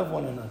 do you love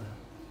one another?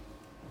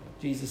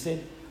 Jesus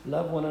said,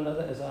 love one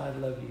another as I have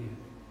loved you,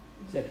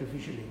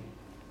 sacrificially.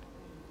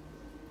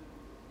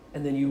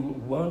 And then you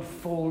won't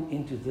fall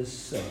into this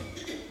sin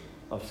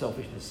of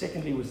selfishness.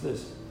 Secondly was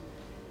this.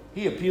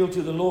 He appealed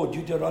to the Lord,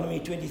 Deuteronomy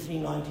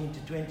 23:19 to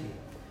 20.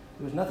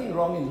 There was nothing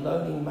wrong in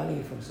loaning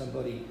money from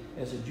somebody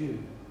as a Jew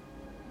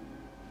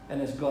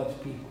and as God's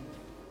people.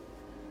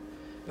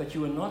 But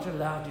you were not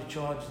allowed to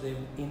charge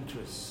them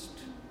interest.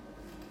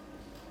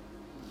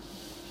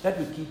 That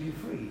would keep you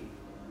free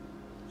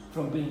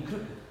from being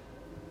crooked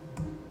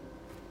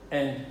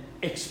and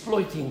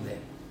exploiting them,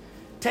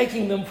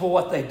 taking them for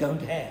what they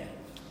don't have.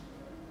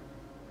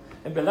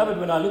 And beloved,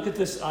 when I look at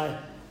this, I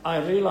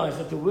realize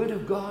that the Word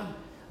of God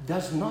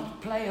does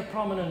not play a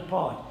prominent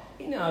part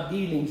in our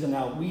dealings and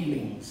our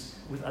wheelings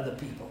with other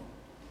people.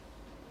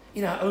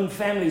 In our own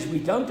families, we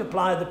don't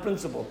apply the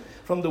principle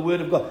from the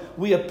Word of God.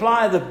 We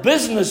apply the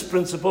business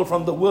principle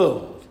from the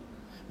world.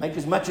 Make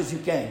as much as you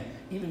can.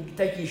 Even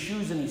take his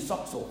shoes and his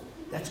socks off.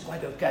 That's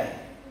quite okay.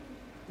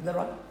 Isn't that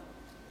right?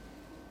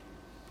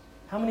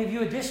 How many of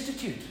you are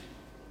destitute?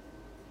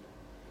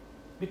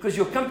 Because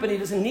your company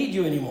doesn't need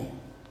you anymore.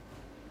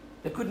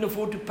 They couldn't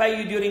afford to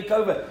pay you during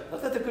COVID.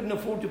 Not that they couldn't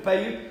afford to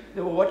pay you.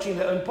 They were watching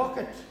their own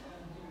pocket.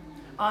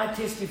 I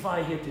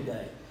testify here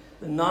today.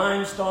 The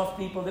 9 staff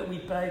people that we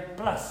pay,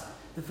 plus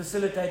the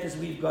facilitators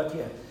we've got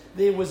here.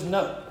 There was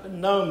no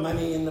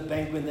money in the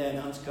bank when they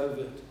announced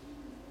COVID.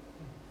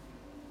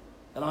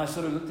 And I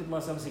sort of looked at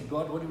myself and said,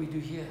 God, what do we do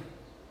here?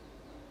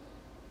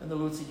 And the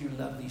Lord said, you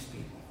love these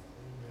people.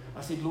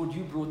 I said, Lord,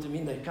 you brought them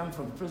in. They come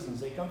from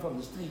prisons. They come from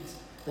the streets.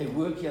 They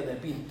work here.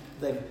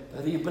 They've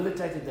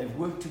rehabilitated. They've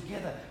worked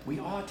together. We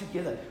are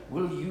together.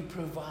 Will you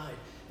provide?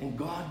 And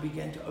God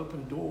began to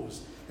open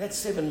doors. That's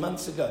 7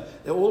 months ago.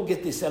 They all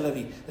get their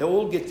salary. They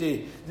all get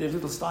their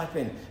little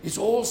stipend. It's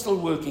all still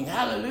working.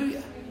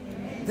 Hallelujah.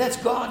 Amen. That's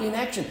God in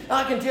action.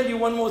 I can tell you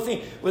one more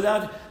thing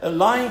without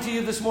lying to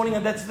you this morning,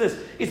 and that's this.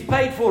 It's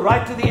paid for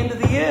right to the end of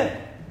the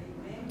year.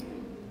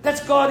 Amen.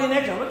 That's God in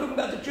action. I'm not talking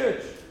about the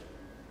church.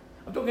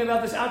 I'm talking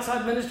about this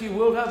outside ministry,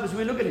 World Hope, as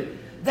we look at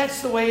it.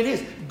 That's the way it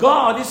is.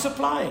 God is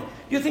supplying.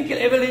 You think He'll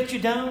ever let you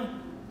down?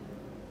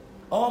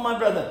 Oh, my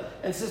brother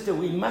and sister,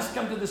 we must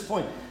come to this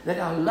point that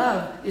our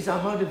love is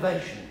our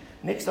motivation.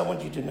 Next, I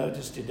want you to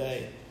notice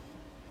today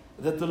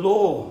that the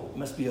law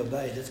must be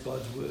obeyed. That's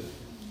God's word.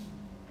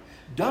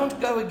 Don't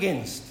go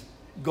against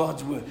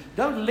God's word.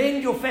 Don't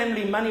lend your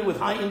family money with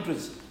high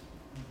interest.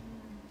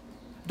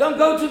 Don't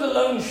go to the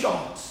loan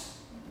sharks.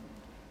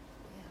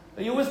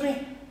 Are you with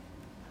me?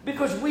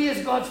 Because we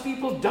as God's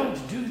people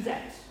don't do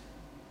that.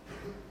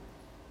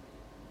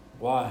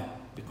 Why?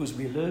 Because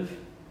we live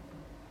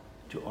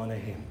to honor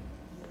Him.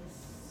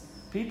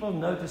 People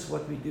notice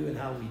what we do and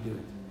how we do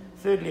it.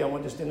 Thirdly, I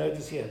want us to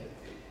notice here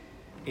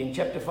in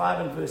chapter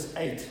 5 and verse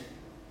 8.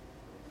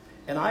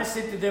 And I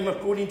said to them,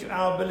 according to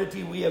our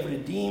ability, we have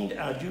redeemed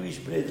our Jewish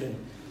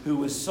brethren who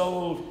were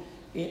sold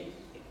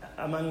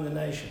among the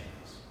nations.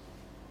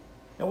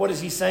 Now, what is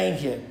he saying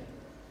here?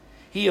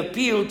 He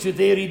appealed to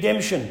their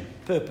redemption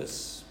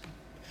purpose.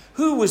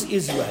 Who was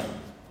Israel?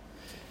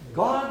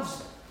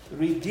 God's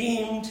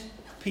redeemed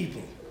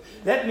people.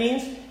 That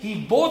means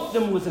He bought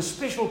them with a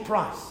special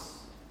price.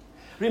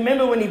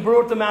 Remember when He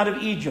brought them out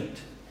of Egypt?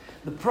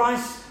 The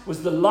price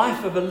was the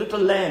life of a little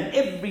lamb.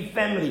 Every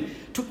family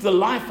took the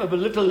life of a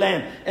little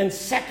lamb and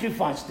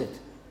sacrificed it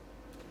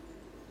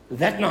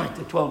that night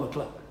at 12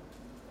 o'clock.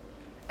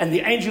 And the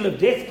angel of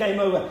death came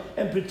over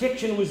and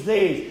protection was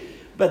theirs.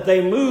 But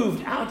they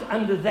moved out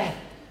under that.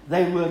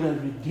 They were a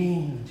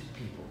redeemed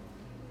people.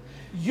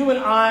 You and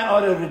I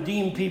are a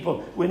redeemed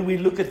people when we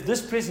look at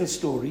this present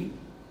story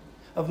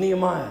of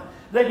Nehemiah.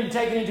 They've been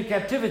taken into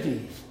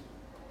captivity.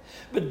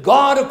 But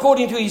God,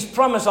 according to His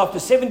promise, after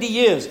 70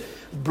 years,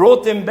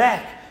 brought them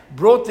back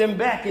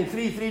in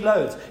three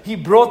loads. He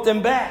brought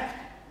them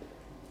back.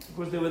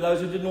 Because there were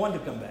those who didn't want to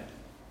come back.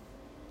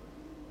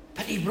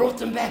 But He brought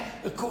them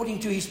back according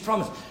to His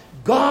promise.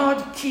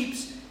 God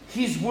keeps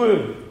His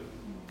word.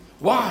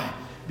 Why?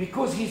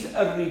 Because He's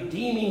a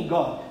redeeming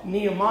God.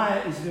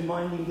 Nehemiah is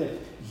reminding them,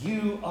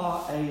 you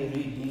are a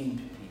redeemed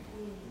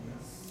people.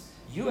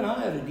 You and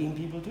I are redeemed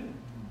people too.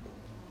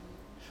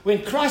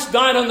 When Christ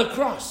died on the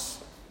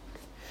cross,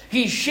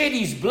 He shed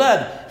his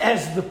blood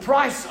as the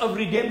price of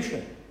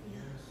redemption.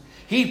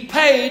 He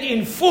paid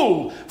in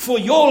full for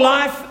your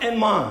life and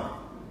mine.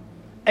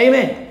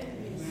 Amen.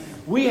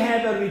 We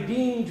have a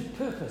redeemed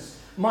purpose.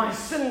 My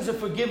sins are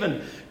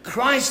forgiven.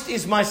 Christ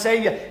is my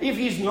Savior. If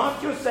He's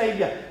not your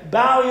Savior,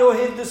 bow your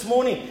head this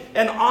morning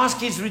and ask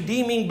His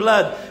redeeming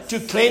blood to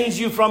cleanse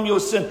you from your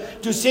sin,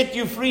 to set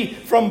you free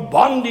from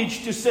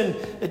bondage to sin,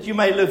 that you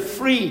may live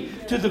free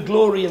to the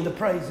glory and the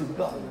praise of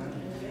God.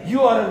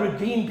 You are a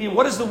redeemed people.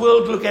 What does the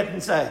world look at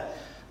and say?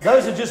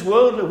 Those are just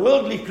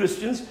worldly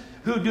Christians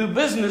who do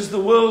business the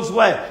world's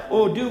way.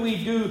 Or do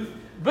we do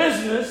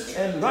business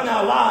and run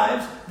our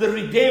lives the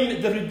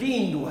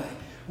redeemed way?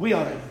 We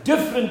are a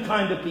different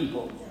kind of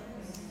people.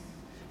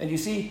 And you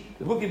see,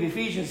 the book of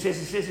Ephesians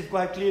says it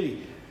quite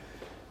clearly.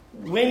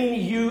 When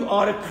you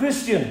are a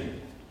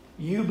Christian,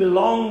 you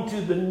belong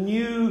to the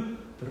new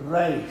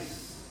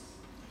race.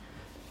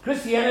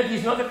 Christianity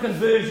is not a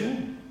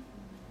conversion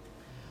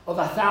of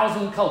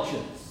 1,000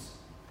 cultures.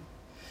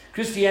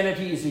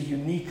 Christianity is a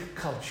unique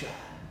culture.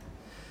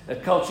 A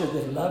culture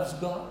that loves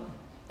God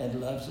and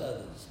loves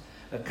others.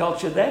 A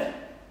culture that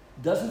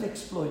doesn't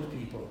exploit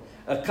people.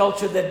 A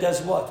culture that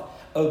does what?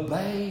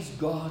 Obeys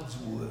God's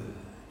word.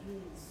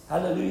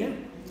 Hallelujah.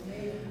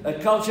 A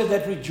culture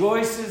that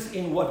rejoices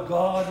in what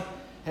God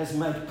has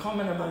made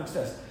common amongst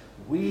us.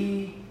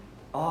 We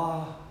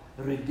are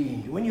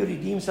redeemed. When you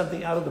redeem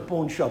something out of the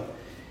pawn shop,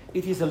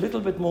 it is a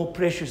little bit more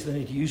precious than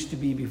it used to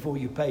be before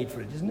you paid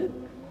for it, isn't it?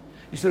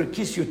 You sort of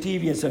kiss your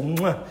TV and say,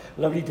 "Mwah,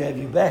 lovely to have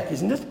you back,"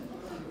 isn't it?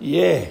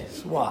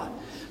 Yes. Why?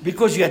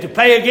 Because you had to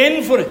pay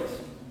again for it.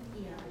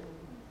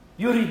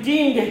 You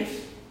redeemed it.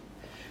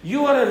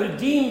 You are a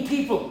redeemed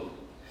people.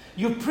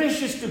 You're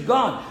precious to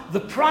God. The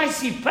price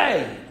He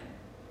paid.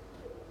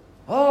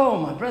 Oh,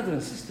 my brother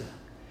and sister.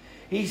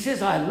 He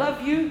says, I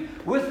love you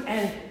with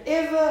an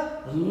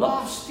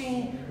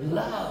everlasting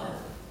love.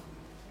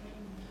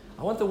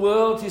 I want the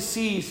world to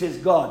see, says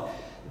God,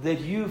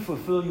 that you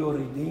fulfill your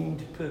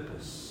redeemed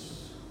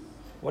purpose.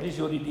 What is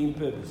your redeemed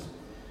purpose?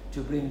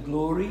 To bring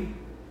glory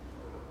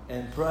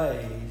and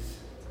praise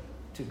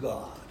to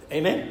God.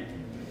 Amen?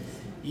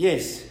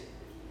 Yes.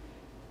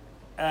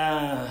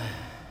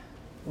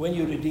 When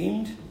you're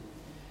redeemed,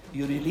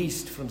 you're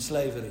released from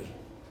slavery.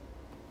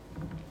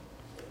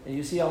 And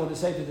you see, I want to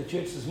say to the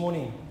church this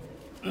morning,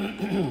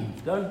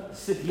 don't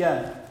sit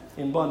here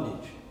in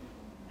bondage.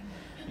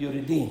 You're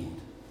redeemed.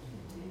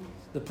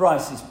 The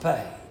price is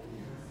paid.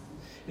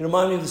 You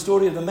remind me of the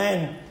story of the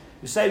man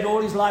who saved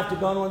all his life to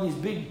go on one of these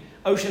big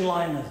ocean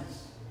liners.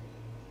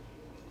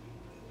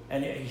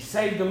 And he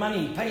saved the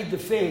money, he paid the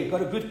fare,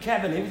 got a good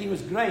cabin, everything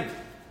was great.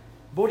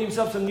 Bought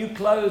himself some new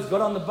clothes,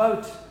 got on the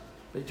boat.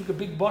 They took a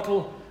big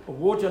bottle of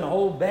water and a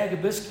whole bag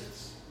of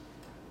biscuits.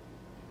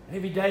 And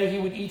every day he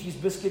would eat his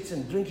biscuits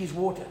and drink his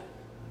water.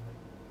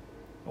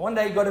 And one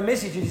day he got a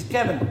message in his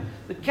cabin.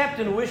 The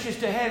captain wishes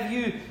to have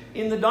you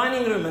in the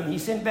dining room. And he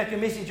sent back a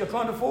message, I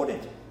can't afford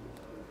it.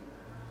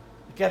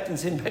 The captain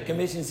sent back a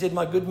message and said,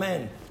 my good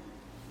man,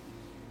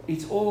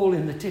 it's all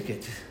in the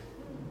ticket.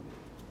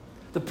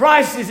 The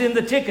price is in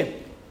the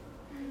ticket.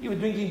 You were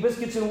drinking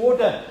biscuits and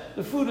water.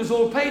 The food was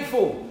all paid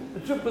for. The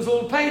trip was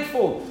all paid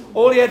for.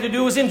 All you had to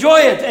do was enjoy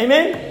it.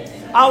 Amen?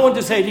 Amen. I want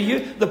to say to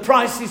you, the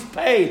price is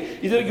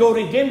paid. Your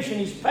redemption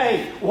is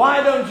paid.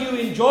 Why don't you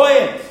enjoy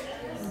it?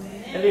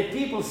 Amen. And let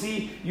people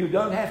see you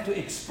don't have to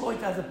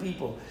exploit other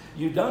people.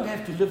 You don't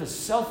have to live a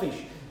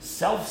selfish,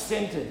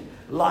 self-centered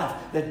life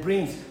that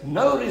brings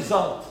no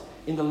result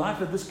in the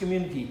life of this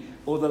community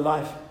or the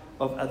life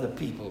of other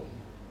people.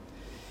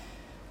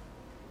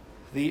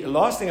 The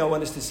last thing I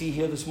want us to see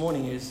here this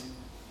morning is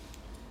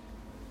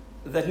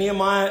that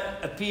Nehemiah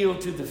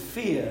appealed to the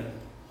fear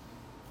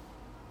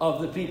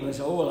of the people. He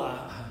said, oh,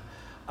 well,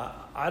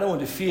 I don't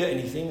want to fear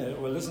anything.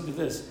 Well, listen to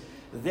this.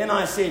 Then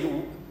I said,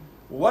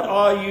 what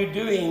are you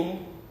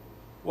doing?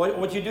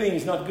 What you're doing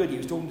is not good. He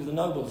was talking to the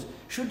nobles.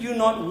 Should you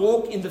not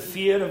walk in the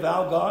fear of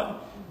our God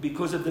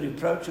because of the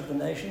reproach of the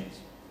nations?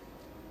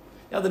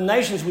 Now, the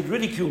nations would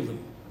ridicule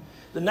them.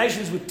 The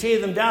nations would tear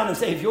them down and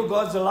say, if your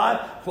God's alive,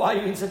 why are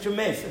you in such a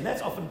mess? And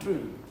that's often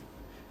true.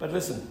 But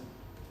listen.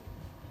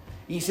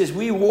 He says,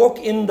 we walk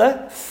in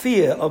the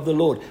fear of the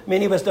Lord.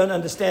 Many of us don't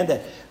understand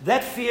that.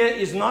 That fear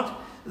is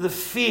not the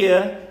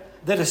fear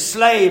that a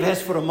slave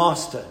has for a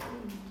master.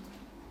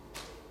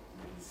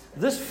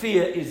 This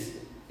fear is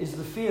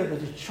the fear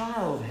that a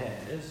child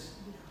has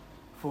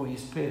for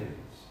his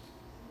parents.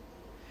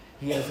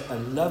 He has a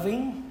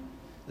loving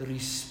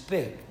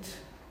respect,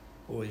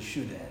 or he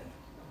should have,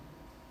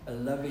 a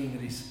loving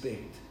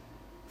respect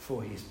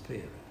for his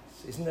parents.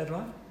 Isn't that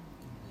right?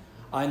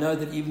 I know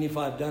that even if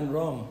I've done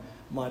wrong,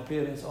 my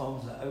parents'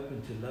 arms are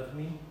open to love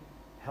me,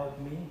 help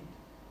me,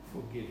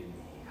 forgive me.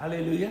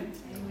 Hallelujah.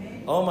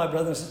 Amen. Oh, my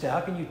brother and sister, how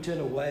can you turn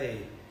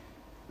away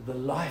the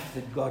life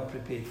that God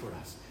prepared for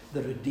us?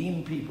 The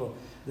redeemed people,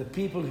 the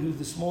people who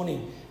this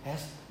morning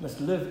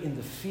must live in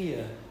the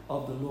fear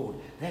of the Lord.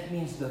 That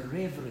means the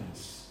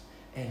reverence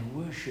and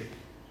worship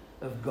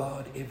of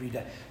God every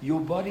day. Your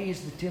body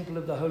is the temple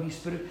of the Holy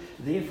Spirit.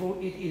 Therefore,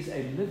 it is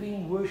a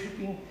living,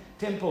 worshipping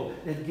temple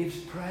that gives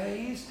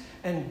praise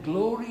and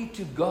glory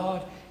to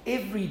God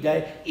every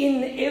day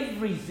in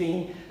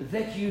everything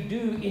that you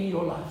do in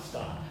your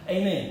lifestyle.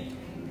 Amen.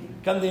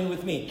 Come then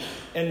with me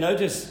and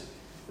notice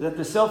that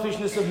the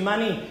selfishness of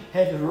money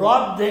had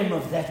robbed them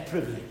of that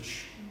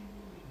privilege.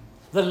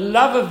 The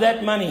love of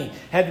that money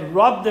had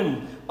robbed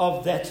them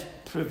of that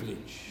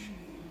privilege.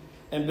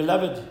 And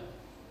beloved,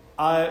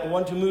 I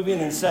want to move in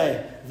and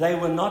say they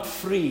were not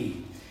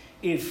free.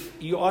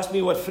 If you ask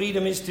me what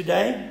freedom is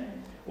today,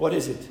 what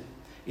is it?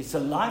 It's a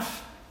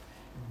life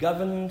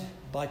governed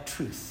by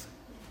truth.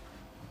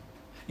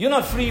 You're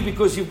not free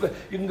because you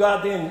can go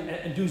out there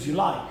and do as you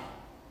like.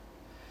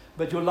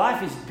 But your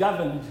life is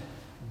governed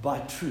by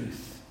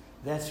truth.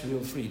 That's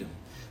real freedom.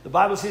 The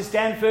Bible says,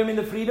 stand firm in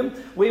the freedom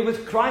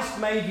wherewith Christ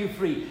made you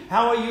free.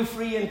 How are you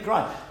free in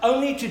Christ?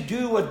 Only to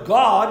do what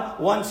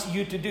God wants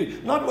you to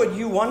do, not what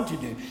you want to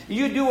do.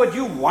 You do what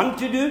you want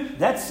to do,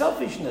 that's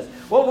selfishness.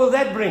 What will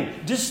that bring?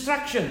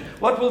 Destruction.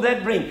 What will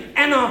that bring?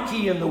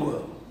 Anarchy in the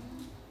world.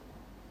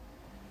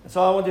 And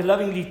so I want to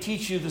lovingly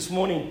teach you this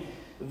morning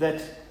that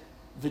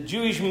the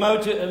Jewish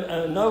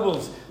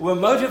nobles were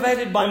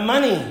motivated by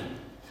money,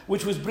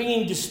 which was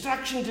bringing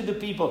destruction to the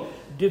people,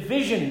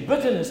 division,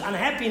 bitterness,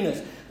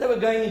 unhappiness. They were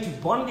going into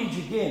bondage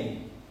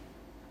again,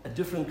 a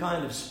different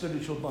kind of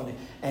spiritual bondage,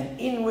 an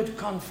inward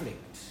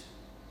conflict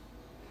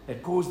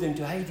that caused them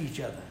to hate each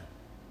other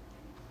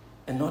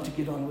and not to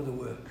get on with the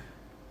work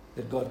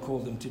that God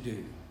called them to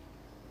do.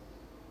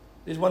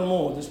 There's one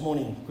more this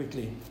morning,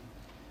 quickly.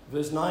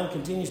 Verse 9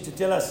 continues to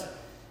tell us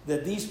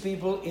that these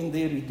people, in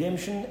their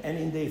redemption and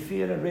in their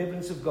fear and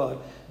reverence of God,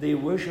 their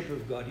worship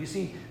of God. You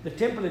see, the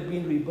temple had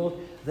been rebuilt.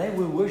 They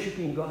were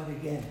worshiping God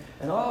again.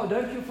 And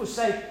don't you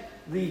forsake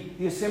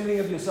the assembling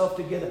of yourself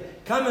together.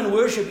 Come and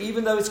worship,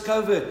 even though it's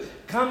covert.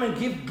 Come and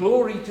give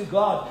glory to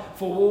God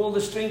for all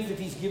the strength that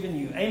He's given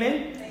you.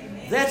 Amen?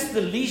 Amen. That's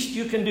the least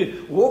you can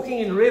do. Walking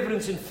in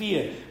reverence and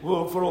fear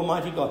for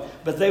Almighty God.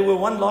 But they were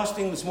one last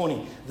thing this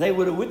morning. They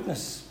were a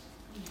witness.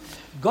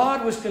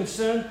 God was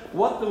concerned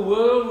what the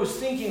world was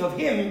thinking of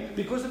Him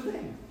because of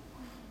them.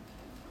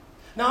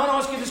 Now I want to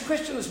ask you this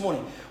question this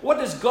morning. What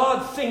does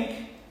God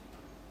think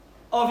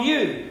of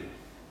you?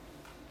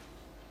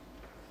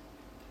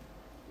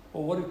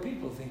 Or what do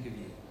people think of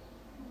you?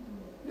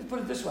 Let's put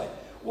it this way.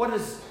 What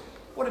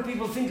do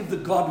people think of the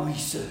God we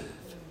serve?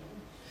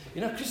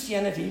 You know,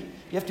 Christianity,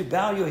 you have to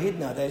bow your head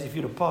nowadays if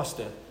you're a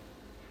pastor.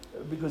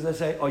 Because they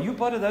say, are you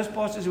part of those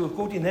pastors who were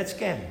caught in that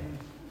scam?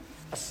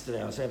 I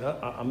say,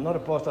 I'm not a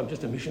pastor, I'm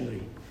just a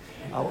missionary.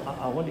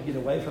 I want to get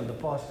away from the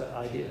pastor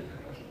idea.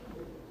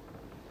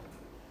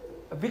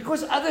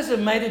 Because others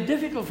have made it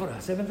difficult for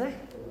us, haven't they?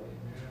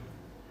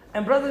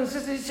 And brothers and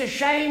sisters, it's a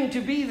shame to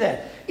be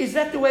that. Is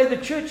that the way the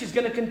church is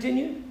going to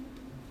continue?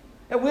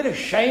 And we're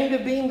ashamed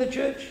of being the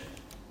church?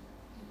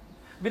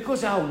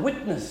 Because our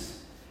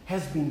witness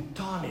has been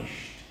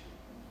tarnished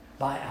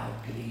by our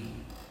greed.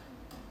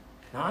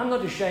 Now, I'm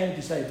not ashamed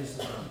to say this,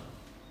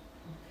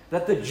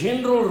 that the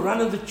general run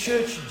of the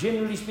church,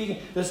 generally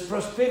speaking, this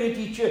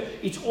prosperity church,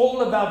 it's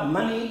all about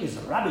money is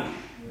rubbish.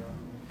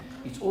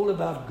 It's all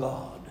about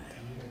God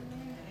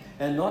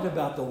and not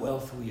about the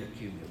wealth we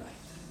accumulate.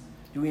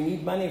 Do we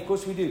need money? Of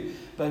course we do.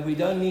 But we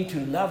don't need to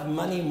love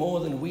money more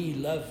than we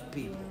love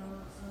people.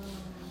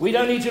 We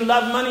don't need to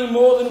love money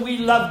more than we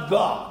love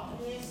God.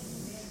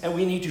 And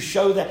we need to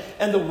show that.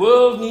 And the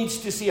world needs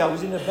to see. I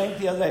was in a bank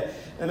the other day.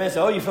 And the man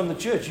said, you're from the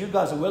church. You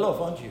guys are well off,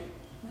 aren't you?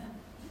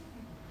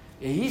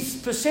 His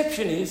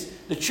perception is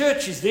the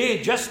church is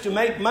there just to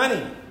make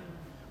money.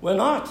 We're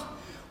not.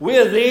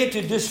 We're there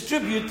to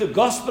distribute the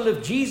gospel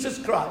of Jesus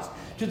Christ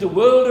to the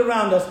world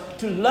around us,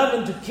 to love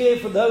and to care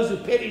for those who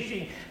are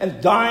perishing and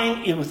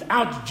dying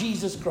without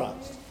Jesus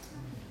Christ.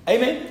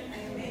 Amen?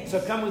 Amen? So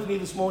come with me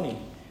this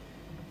morning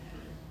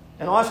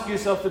and ask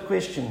yourself the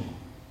question,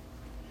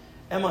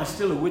 am I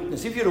still a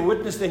witness? If you're a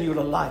witness, then you're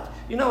a light.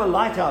 You know, a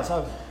lighthouse,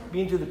 I've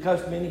been to the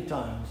coast many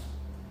times,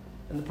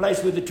 and the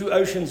place where the two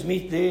oceans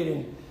meet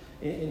there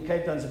in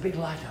Cape Town is a big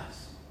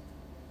lighthouse.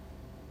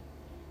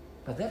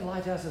 But that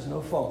lighthouse has no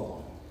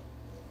foghorn.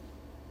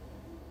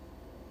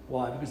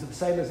 Why? Because the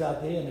sailors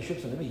out there and the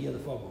ships will never hear the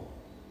foghorn.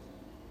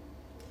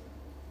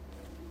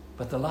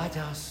 But the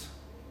lighthouse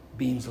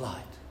beams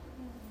light.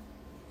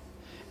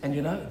 And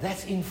you know,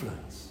 that's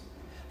influence.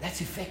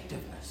 That's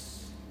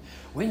effectiveness.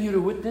 When you're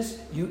a witness,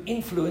 you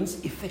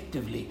influence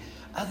effectively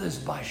others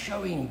by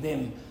showing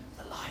them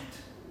the light.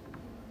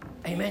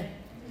 Amen.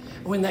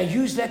 When they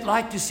use that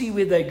light to see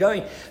where they're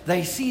going,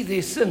 they see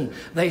their sin,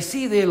 they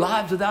see their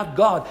lives without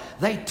God,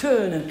 they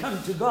turn and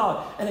come to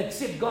God and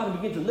accept God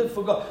and begin to live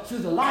for God through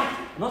the light,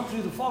 not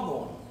through the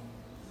foghorn.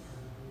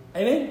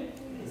 Amen?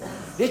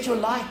 Let your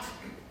light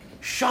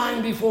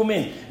shine before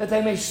men, that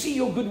they may see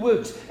your good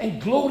works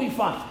and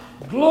glorify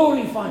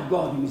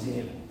God who is in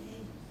heaven.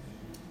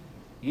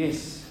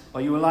 Yes,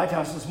 are you a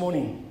lighthouse this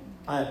morning?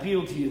 I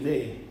appeal to you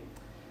there.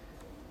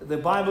 The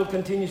Bible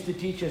continues to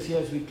teach us here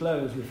as we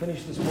close. We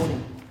finish this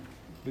morning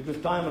because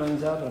time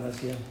runs out on us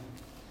here.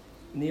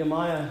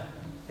 Nehemiah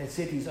had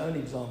set his own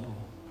example.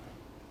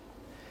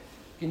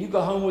 Can you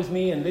go home with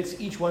me and let's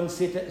each one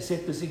set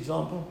this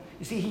example?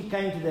 You see, he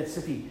came to that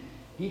city.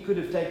 He could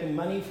have taken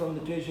money from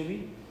the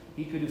treasury.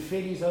 He could have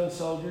fed his own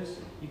soldiers.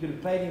 He could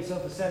have paid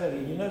himself a salary.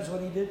 And you notice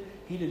what he did?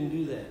 He didn't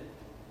do that.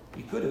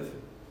 He could have.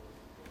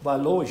 By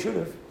law, he should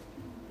have.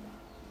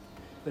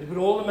 But he put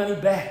all the money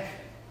back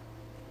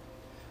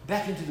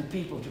into the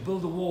people, to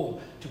build the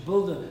wall, to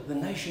build the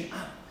nation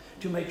up,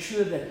 to make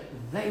sure that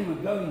they were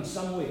going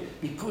somewhere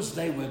because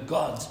they were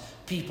God's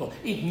people.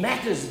 It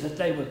matters that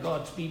they were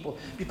God's people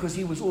because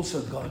he was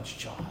also God's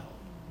child.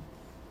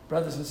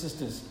 Brothers and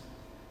sisters,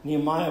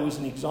 Nehemiah was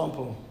an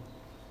example.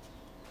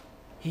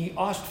 He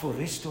asked for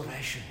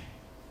restoration.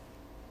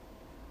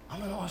 I'm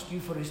going to ask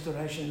you for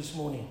restoration this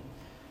morning.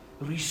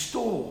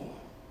 Restore.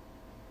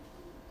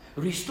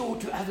 Restore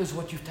to others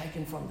what you've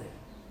taken from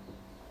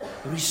them.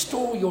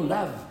 Restore your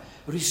love.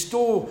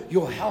 Restore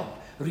your help.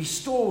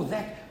 Restore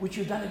that which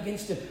you've done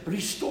against them.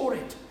 Restore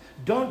it.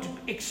 Don't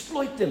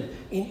exploit them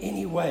in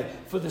any way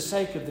for the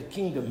sake of the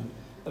kingdom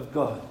of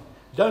God.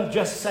 Don't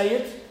just say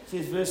it,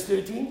 says verse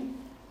 13.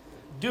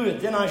 Do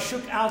it. Then I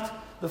shook out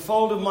the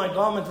fold of my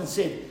garment and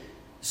said,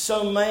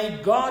 so may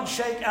God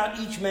shake out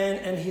each man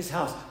and his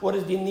house. What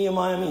did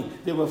Nehemiah mean?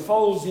 There were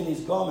folds in his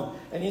garment,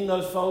 and in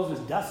those folds was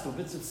dust or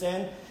bits of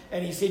sand.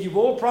 And he said, you've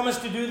all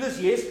promised to do this?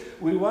 Yes,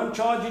 we won't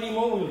charge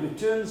anymore. We'll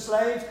return the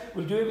slaves.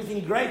 We'll do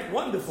everything great,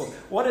 wonderful.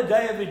 What a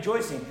day of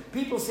rejoicing.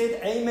 People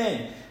said,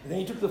 amen. And then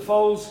he took the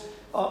folds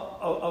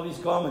of his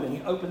garment and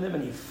he opened them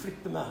and he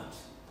flicked them out.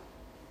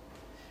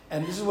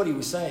 And this is what he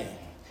was saying.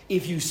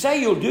 If you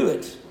say you'll do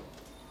it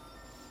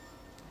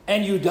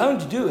and you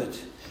don't do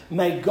it,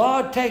 may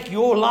God take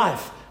your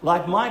life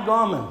like my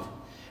garment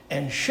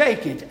and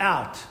shake it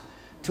out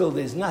till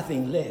there's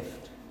nothing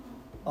left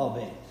of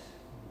it.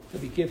 So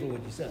be careful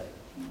what you say.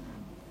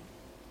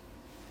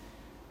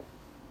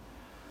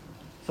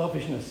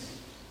 Selfishness.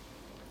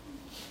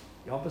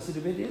 The opposite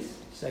of it is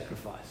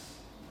sacrifice.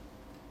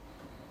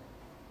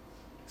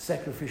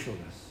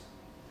 Sacrificialness.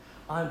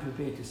 I'm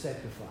prepared to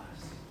sacrifice.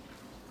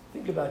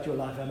 Think about your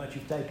life, how much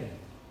you've taken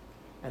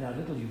and how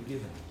little you've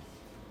given.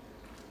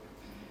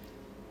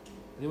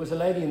 There was a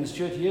lady in this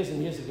church years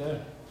and years ago.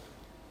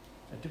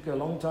 It took her a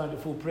long time to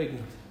fall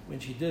pregnant. When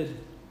she did,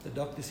 the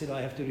doctor said,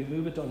 I have to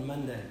remove it on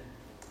Monday.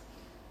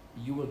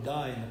 You will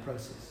die in the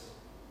process.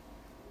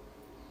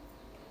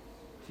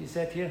 She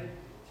sat here.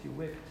 She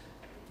wept.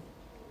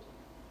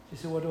 She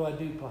said, what do I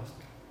do,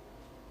 Pastor?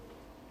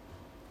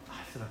 I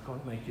said, I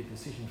can't make your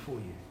decision for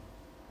you.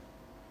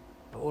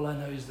 But all I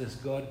know is this.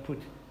 God put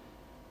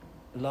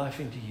life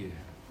into you.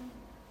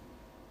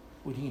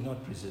 Would he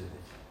not preserve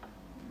it?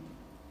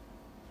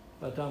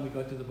 By the time we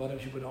got to the bottom,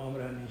 she put her arm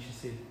around me and she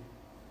said,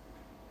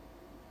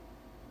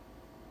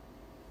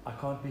 I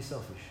can't be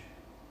selfish.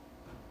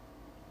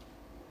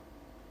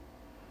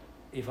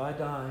 If I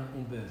die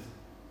in birth,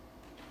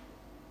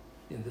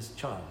 then this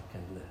child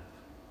can live.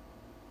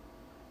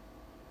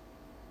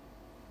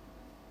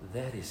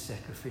 That is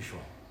sacrificial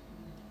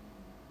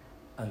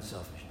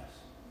unselfishness.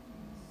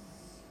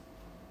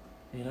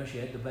 You know, she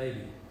had the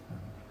baby.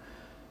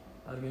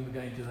 I remember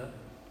going to the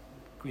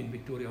Queen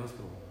Victoria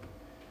Hospital.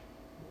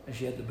 And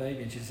she had the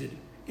baby and she said,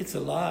 it's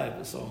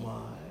alive, so am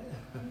I.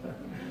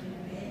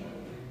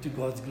 To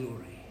God's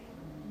glory.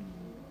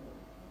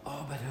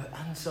 Oh, but her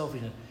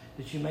unselfishness.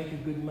 Did she make a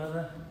good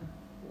mother?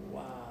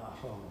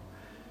 Wow.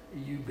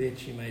 You bet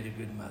she made a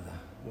good mother.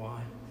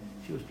 Why?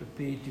 She was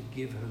prepared to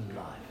give her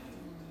life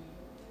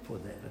for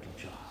that little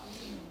child.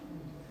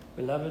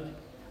 Beloved,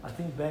 I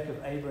think back of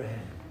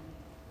Abraham.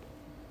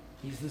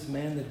 He's this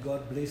man that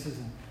God blesses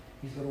and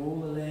he's got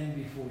all the land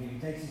before him. He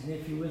takes his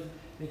nephew with.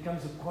 There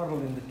comes a quarrel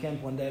in the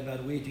camp one day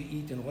about where to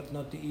eat and what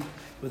not to eat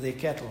with their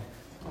cattle.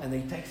 And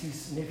he takes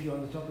his nephew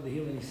on the top of the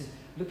hill and he says,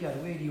 look out,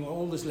 where do you want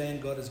all this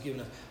land God has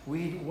given us?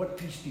 What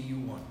piece do you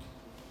want?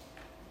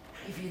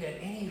 If he had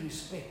any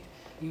respect,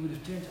 he would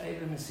have turned to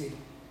Abraham and said,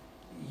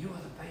 you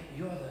are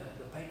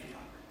the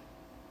patriarch.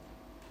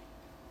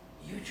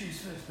 You choose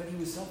first. But he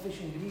was selfish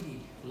and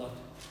greedy, Lot.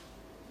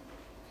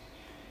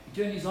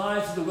 He turned his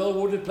eyes to the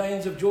well-watered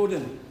plains of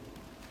Jordan.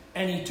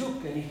 And he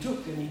took, and he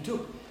took, and he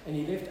took. And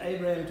he left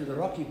Abraham to the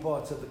rocky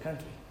parts of the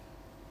country.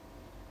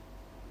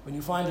 When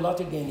you find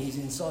Lot again, he's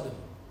in Sodom,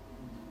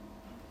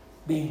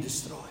 being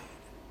destroyed.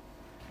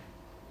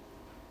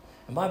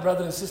 And my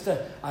brother and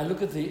sister, I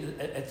look at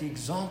the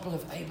example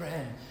of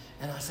Abraham,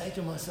 and I say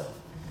to myself,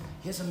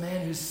 here's a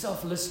man who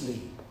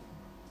selflessly,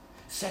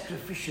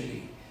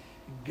 sacrificially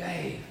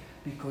gave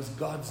because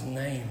God's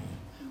name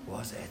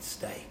was at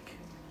stake.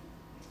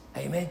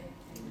 Amen?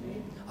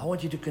 Amen. I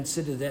want you to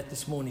consider that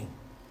this morning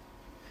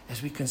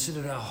as we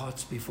consider our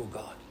hearts before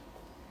God.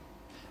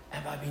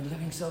 Have I been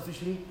living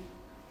selfishly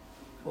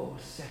or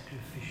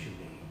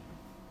sacrificially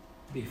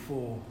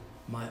before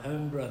my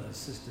own brothers,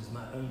 sisters,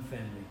 my own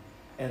family,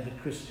 and the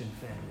Christian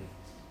family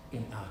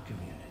in our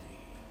community?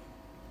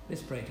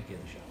 Let's pray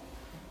together, shall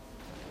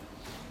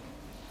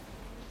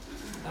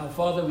we? Our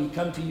Father, we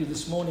come to you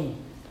this morning.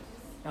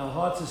 Our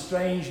hearts are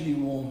strangely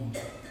warmed.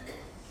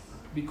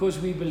 because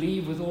we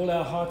believe with all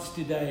our hearts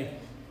today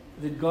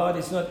that, God,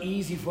 it's not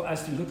easy for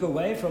us to look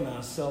away from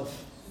ourselves,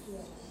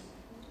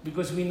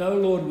 because we know,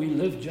 Lord, we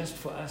live just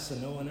for us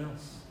and no one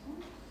else.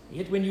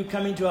 Yet when you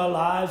come into our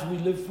lives, we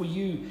live for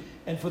you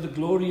and for the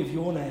glory of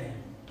your name.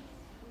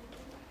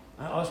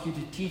 I ask you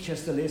to teach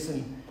us the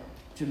lesson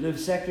to live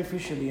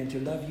sacrificially and to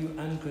love you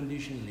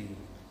unconditionally.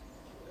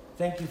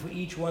 Thank you for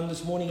each one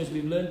this morning as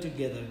we've learned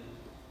together.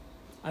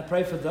 I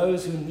pray for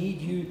those who need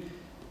you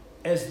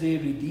as their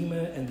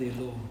Redeemer and their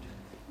Lord,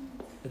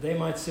 that they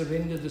might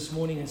surrender this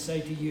morning and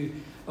say to you,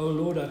 oh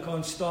Lord, I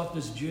can't start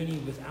this journey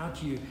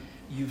without you.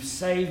 You've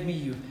saved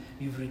me.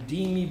 You've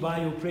redeemed me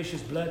by your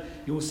precious blood.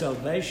 Your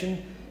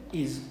salvation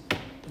is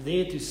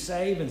there to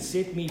save and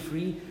set me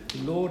free.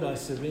 Lord, I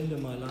surrender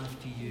my life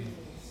to you,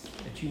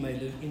 that you may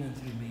live in and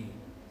through me.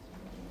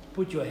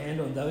 Put your hand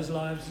on those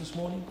lives this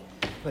morning,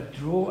 but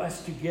draw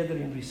us together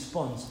in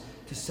response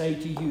to say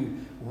to you,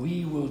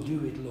 we will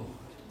do it, Lord,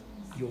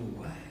 your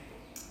way.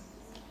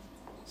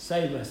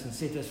 Save us and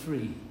set us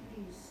free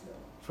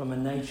from a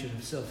nature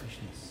of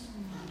selfishness.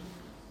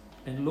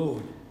 And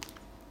Lord,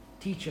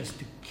 teach us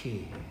to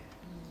care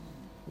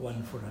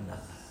one for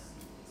another.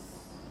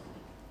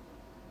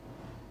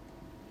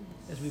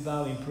 As we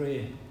bow in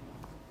prayer,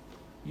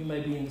 you may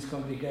be in this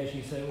congregation,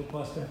 you say, well,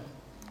 Pastor,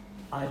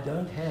 I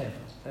don't have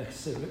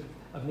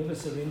I've never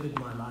surrendered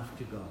my life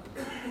to God.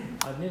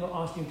 I've never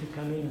asked him to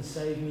come in and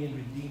save me and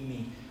redeem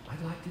me.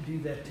 I'd like to do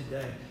that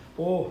today.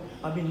 Or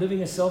I've been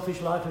living a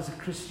selfish life as a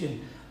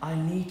Christian. I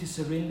need to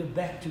surrender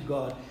back to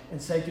God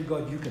and say to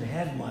God, you can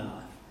have my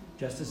life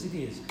just as it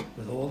is,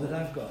 with all that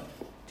I've got.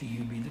 To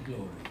you be the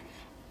glory.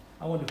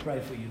 I want to pray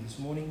for you this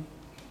morning.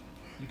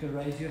 You can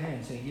raise your hand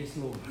and say, yes,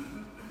 Lord,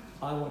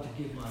 I want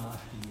to give my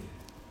life to you.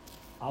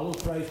 I will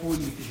pray for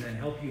you today and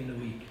help you in the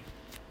week.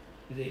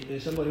 If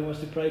there's somebody who wants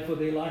to pray for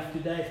their life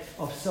today,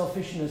 of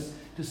selfishness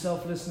to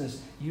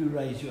selflessness, you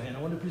raise your hand.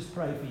 I want to just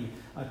pray for you.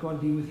 I can't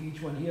deal with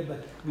each one here,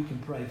 but we can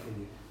pray for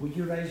you. Would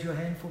you raise your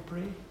hand for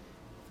prayer?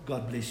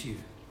 God bless you.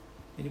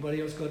 Anybody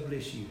else? God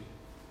bless you.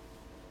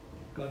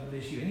 God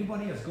bless you.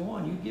 Anybody else? Go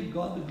on. You give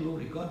God the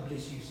glory. God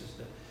bless you,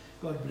 sister.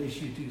 God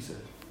bless you too, sir.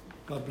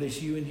 God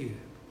bless you and you.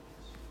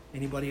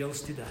 Anybody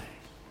else today?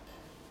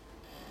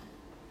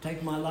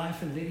 Take my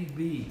life and let it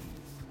be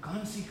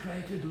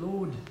consecrated,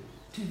 Lord,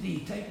 to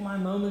thee. Take my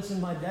moments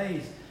and my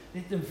days.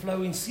 Let them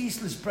flow in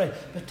ceaseless praise.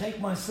 But take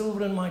my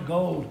silver and my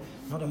gold.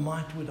 Not a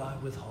mite would I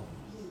withhold.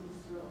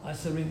 I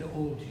surrender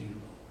all to you,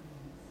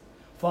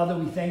 Lord. Father,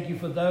 we thank you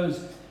for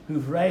those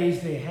who've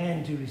raised their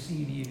hand to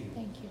receive you.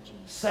 Thank you, Jesus.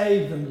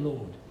 Save them,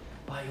 Lord,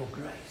 by your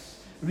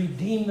grace.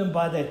 Redeem them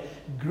by that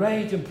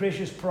great and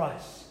precious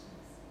price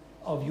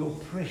of your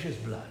precious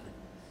blood.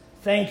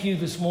 Thank you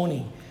this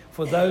morning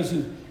for those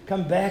who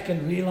come back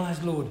and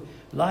realize, Lord,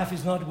 life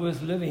is not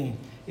worth living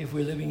if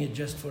we're living it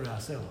just for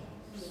ourselves.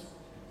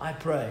 I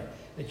pray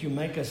that you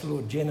make us,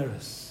 Lord,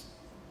 generous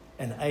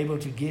and able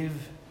to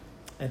give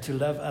and to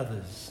love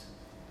others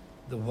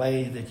the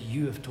way that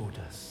you have taught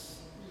us.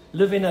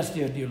 Live in us,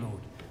 dear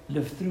Lord.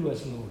 Live through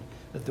us, Lord,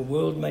 that the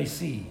world may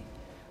see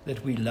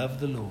that we love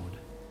the Lord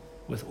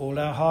with all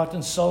our heart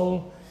and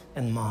soul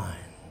and mind.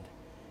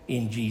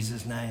 In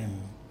Jesus'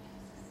 name,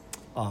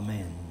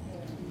 amen.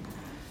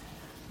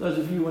 Those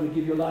of you who want to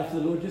give your life to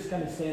the Lord, just come and stand.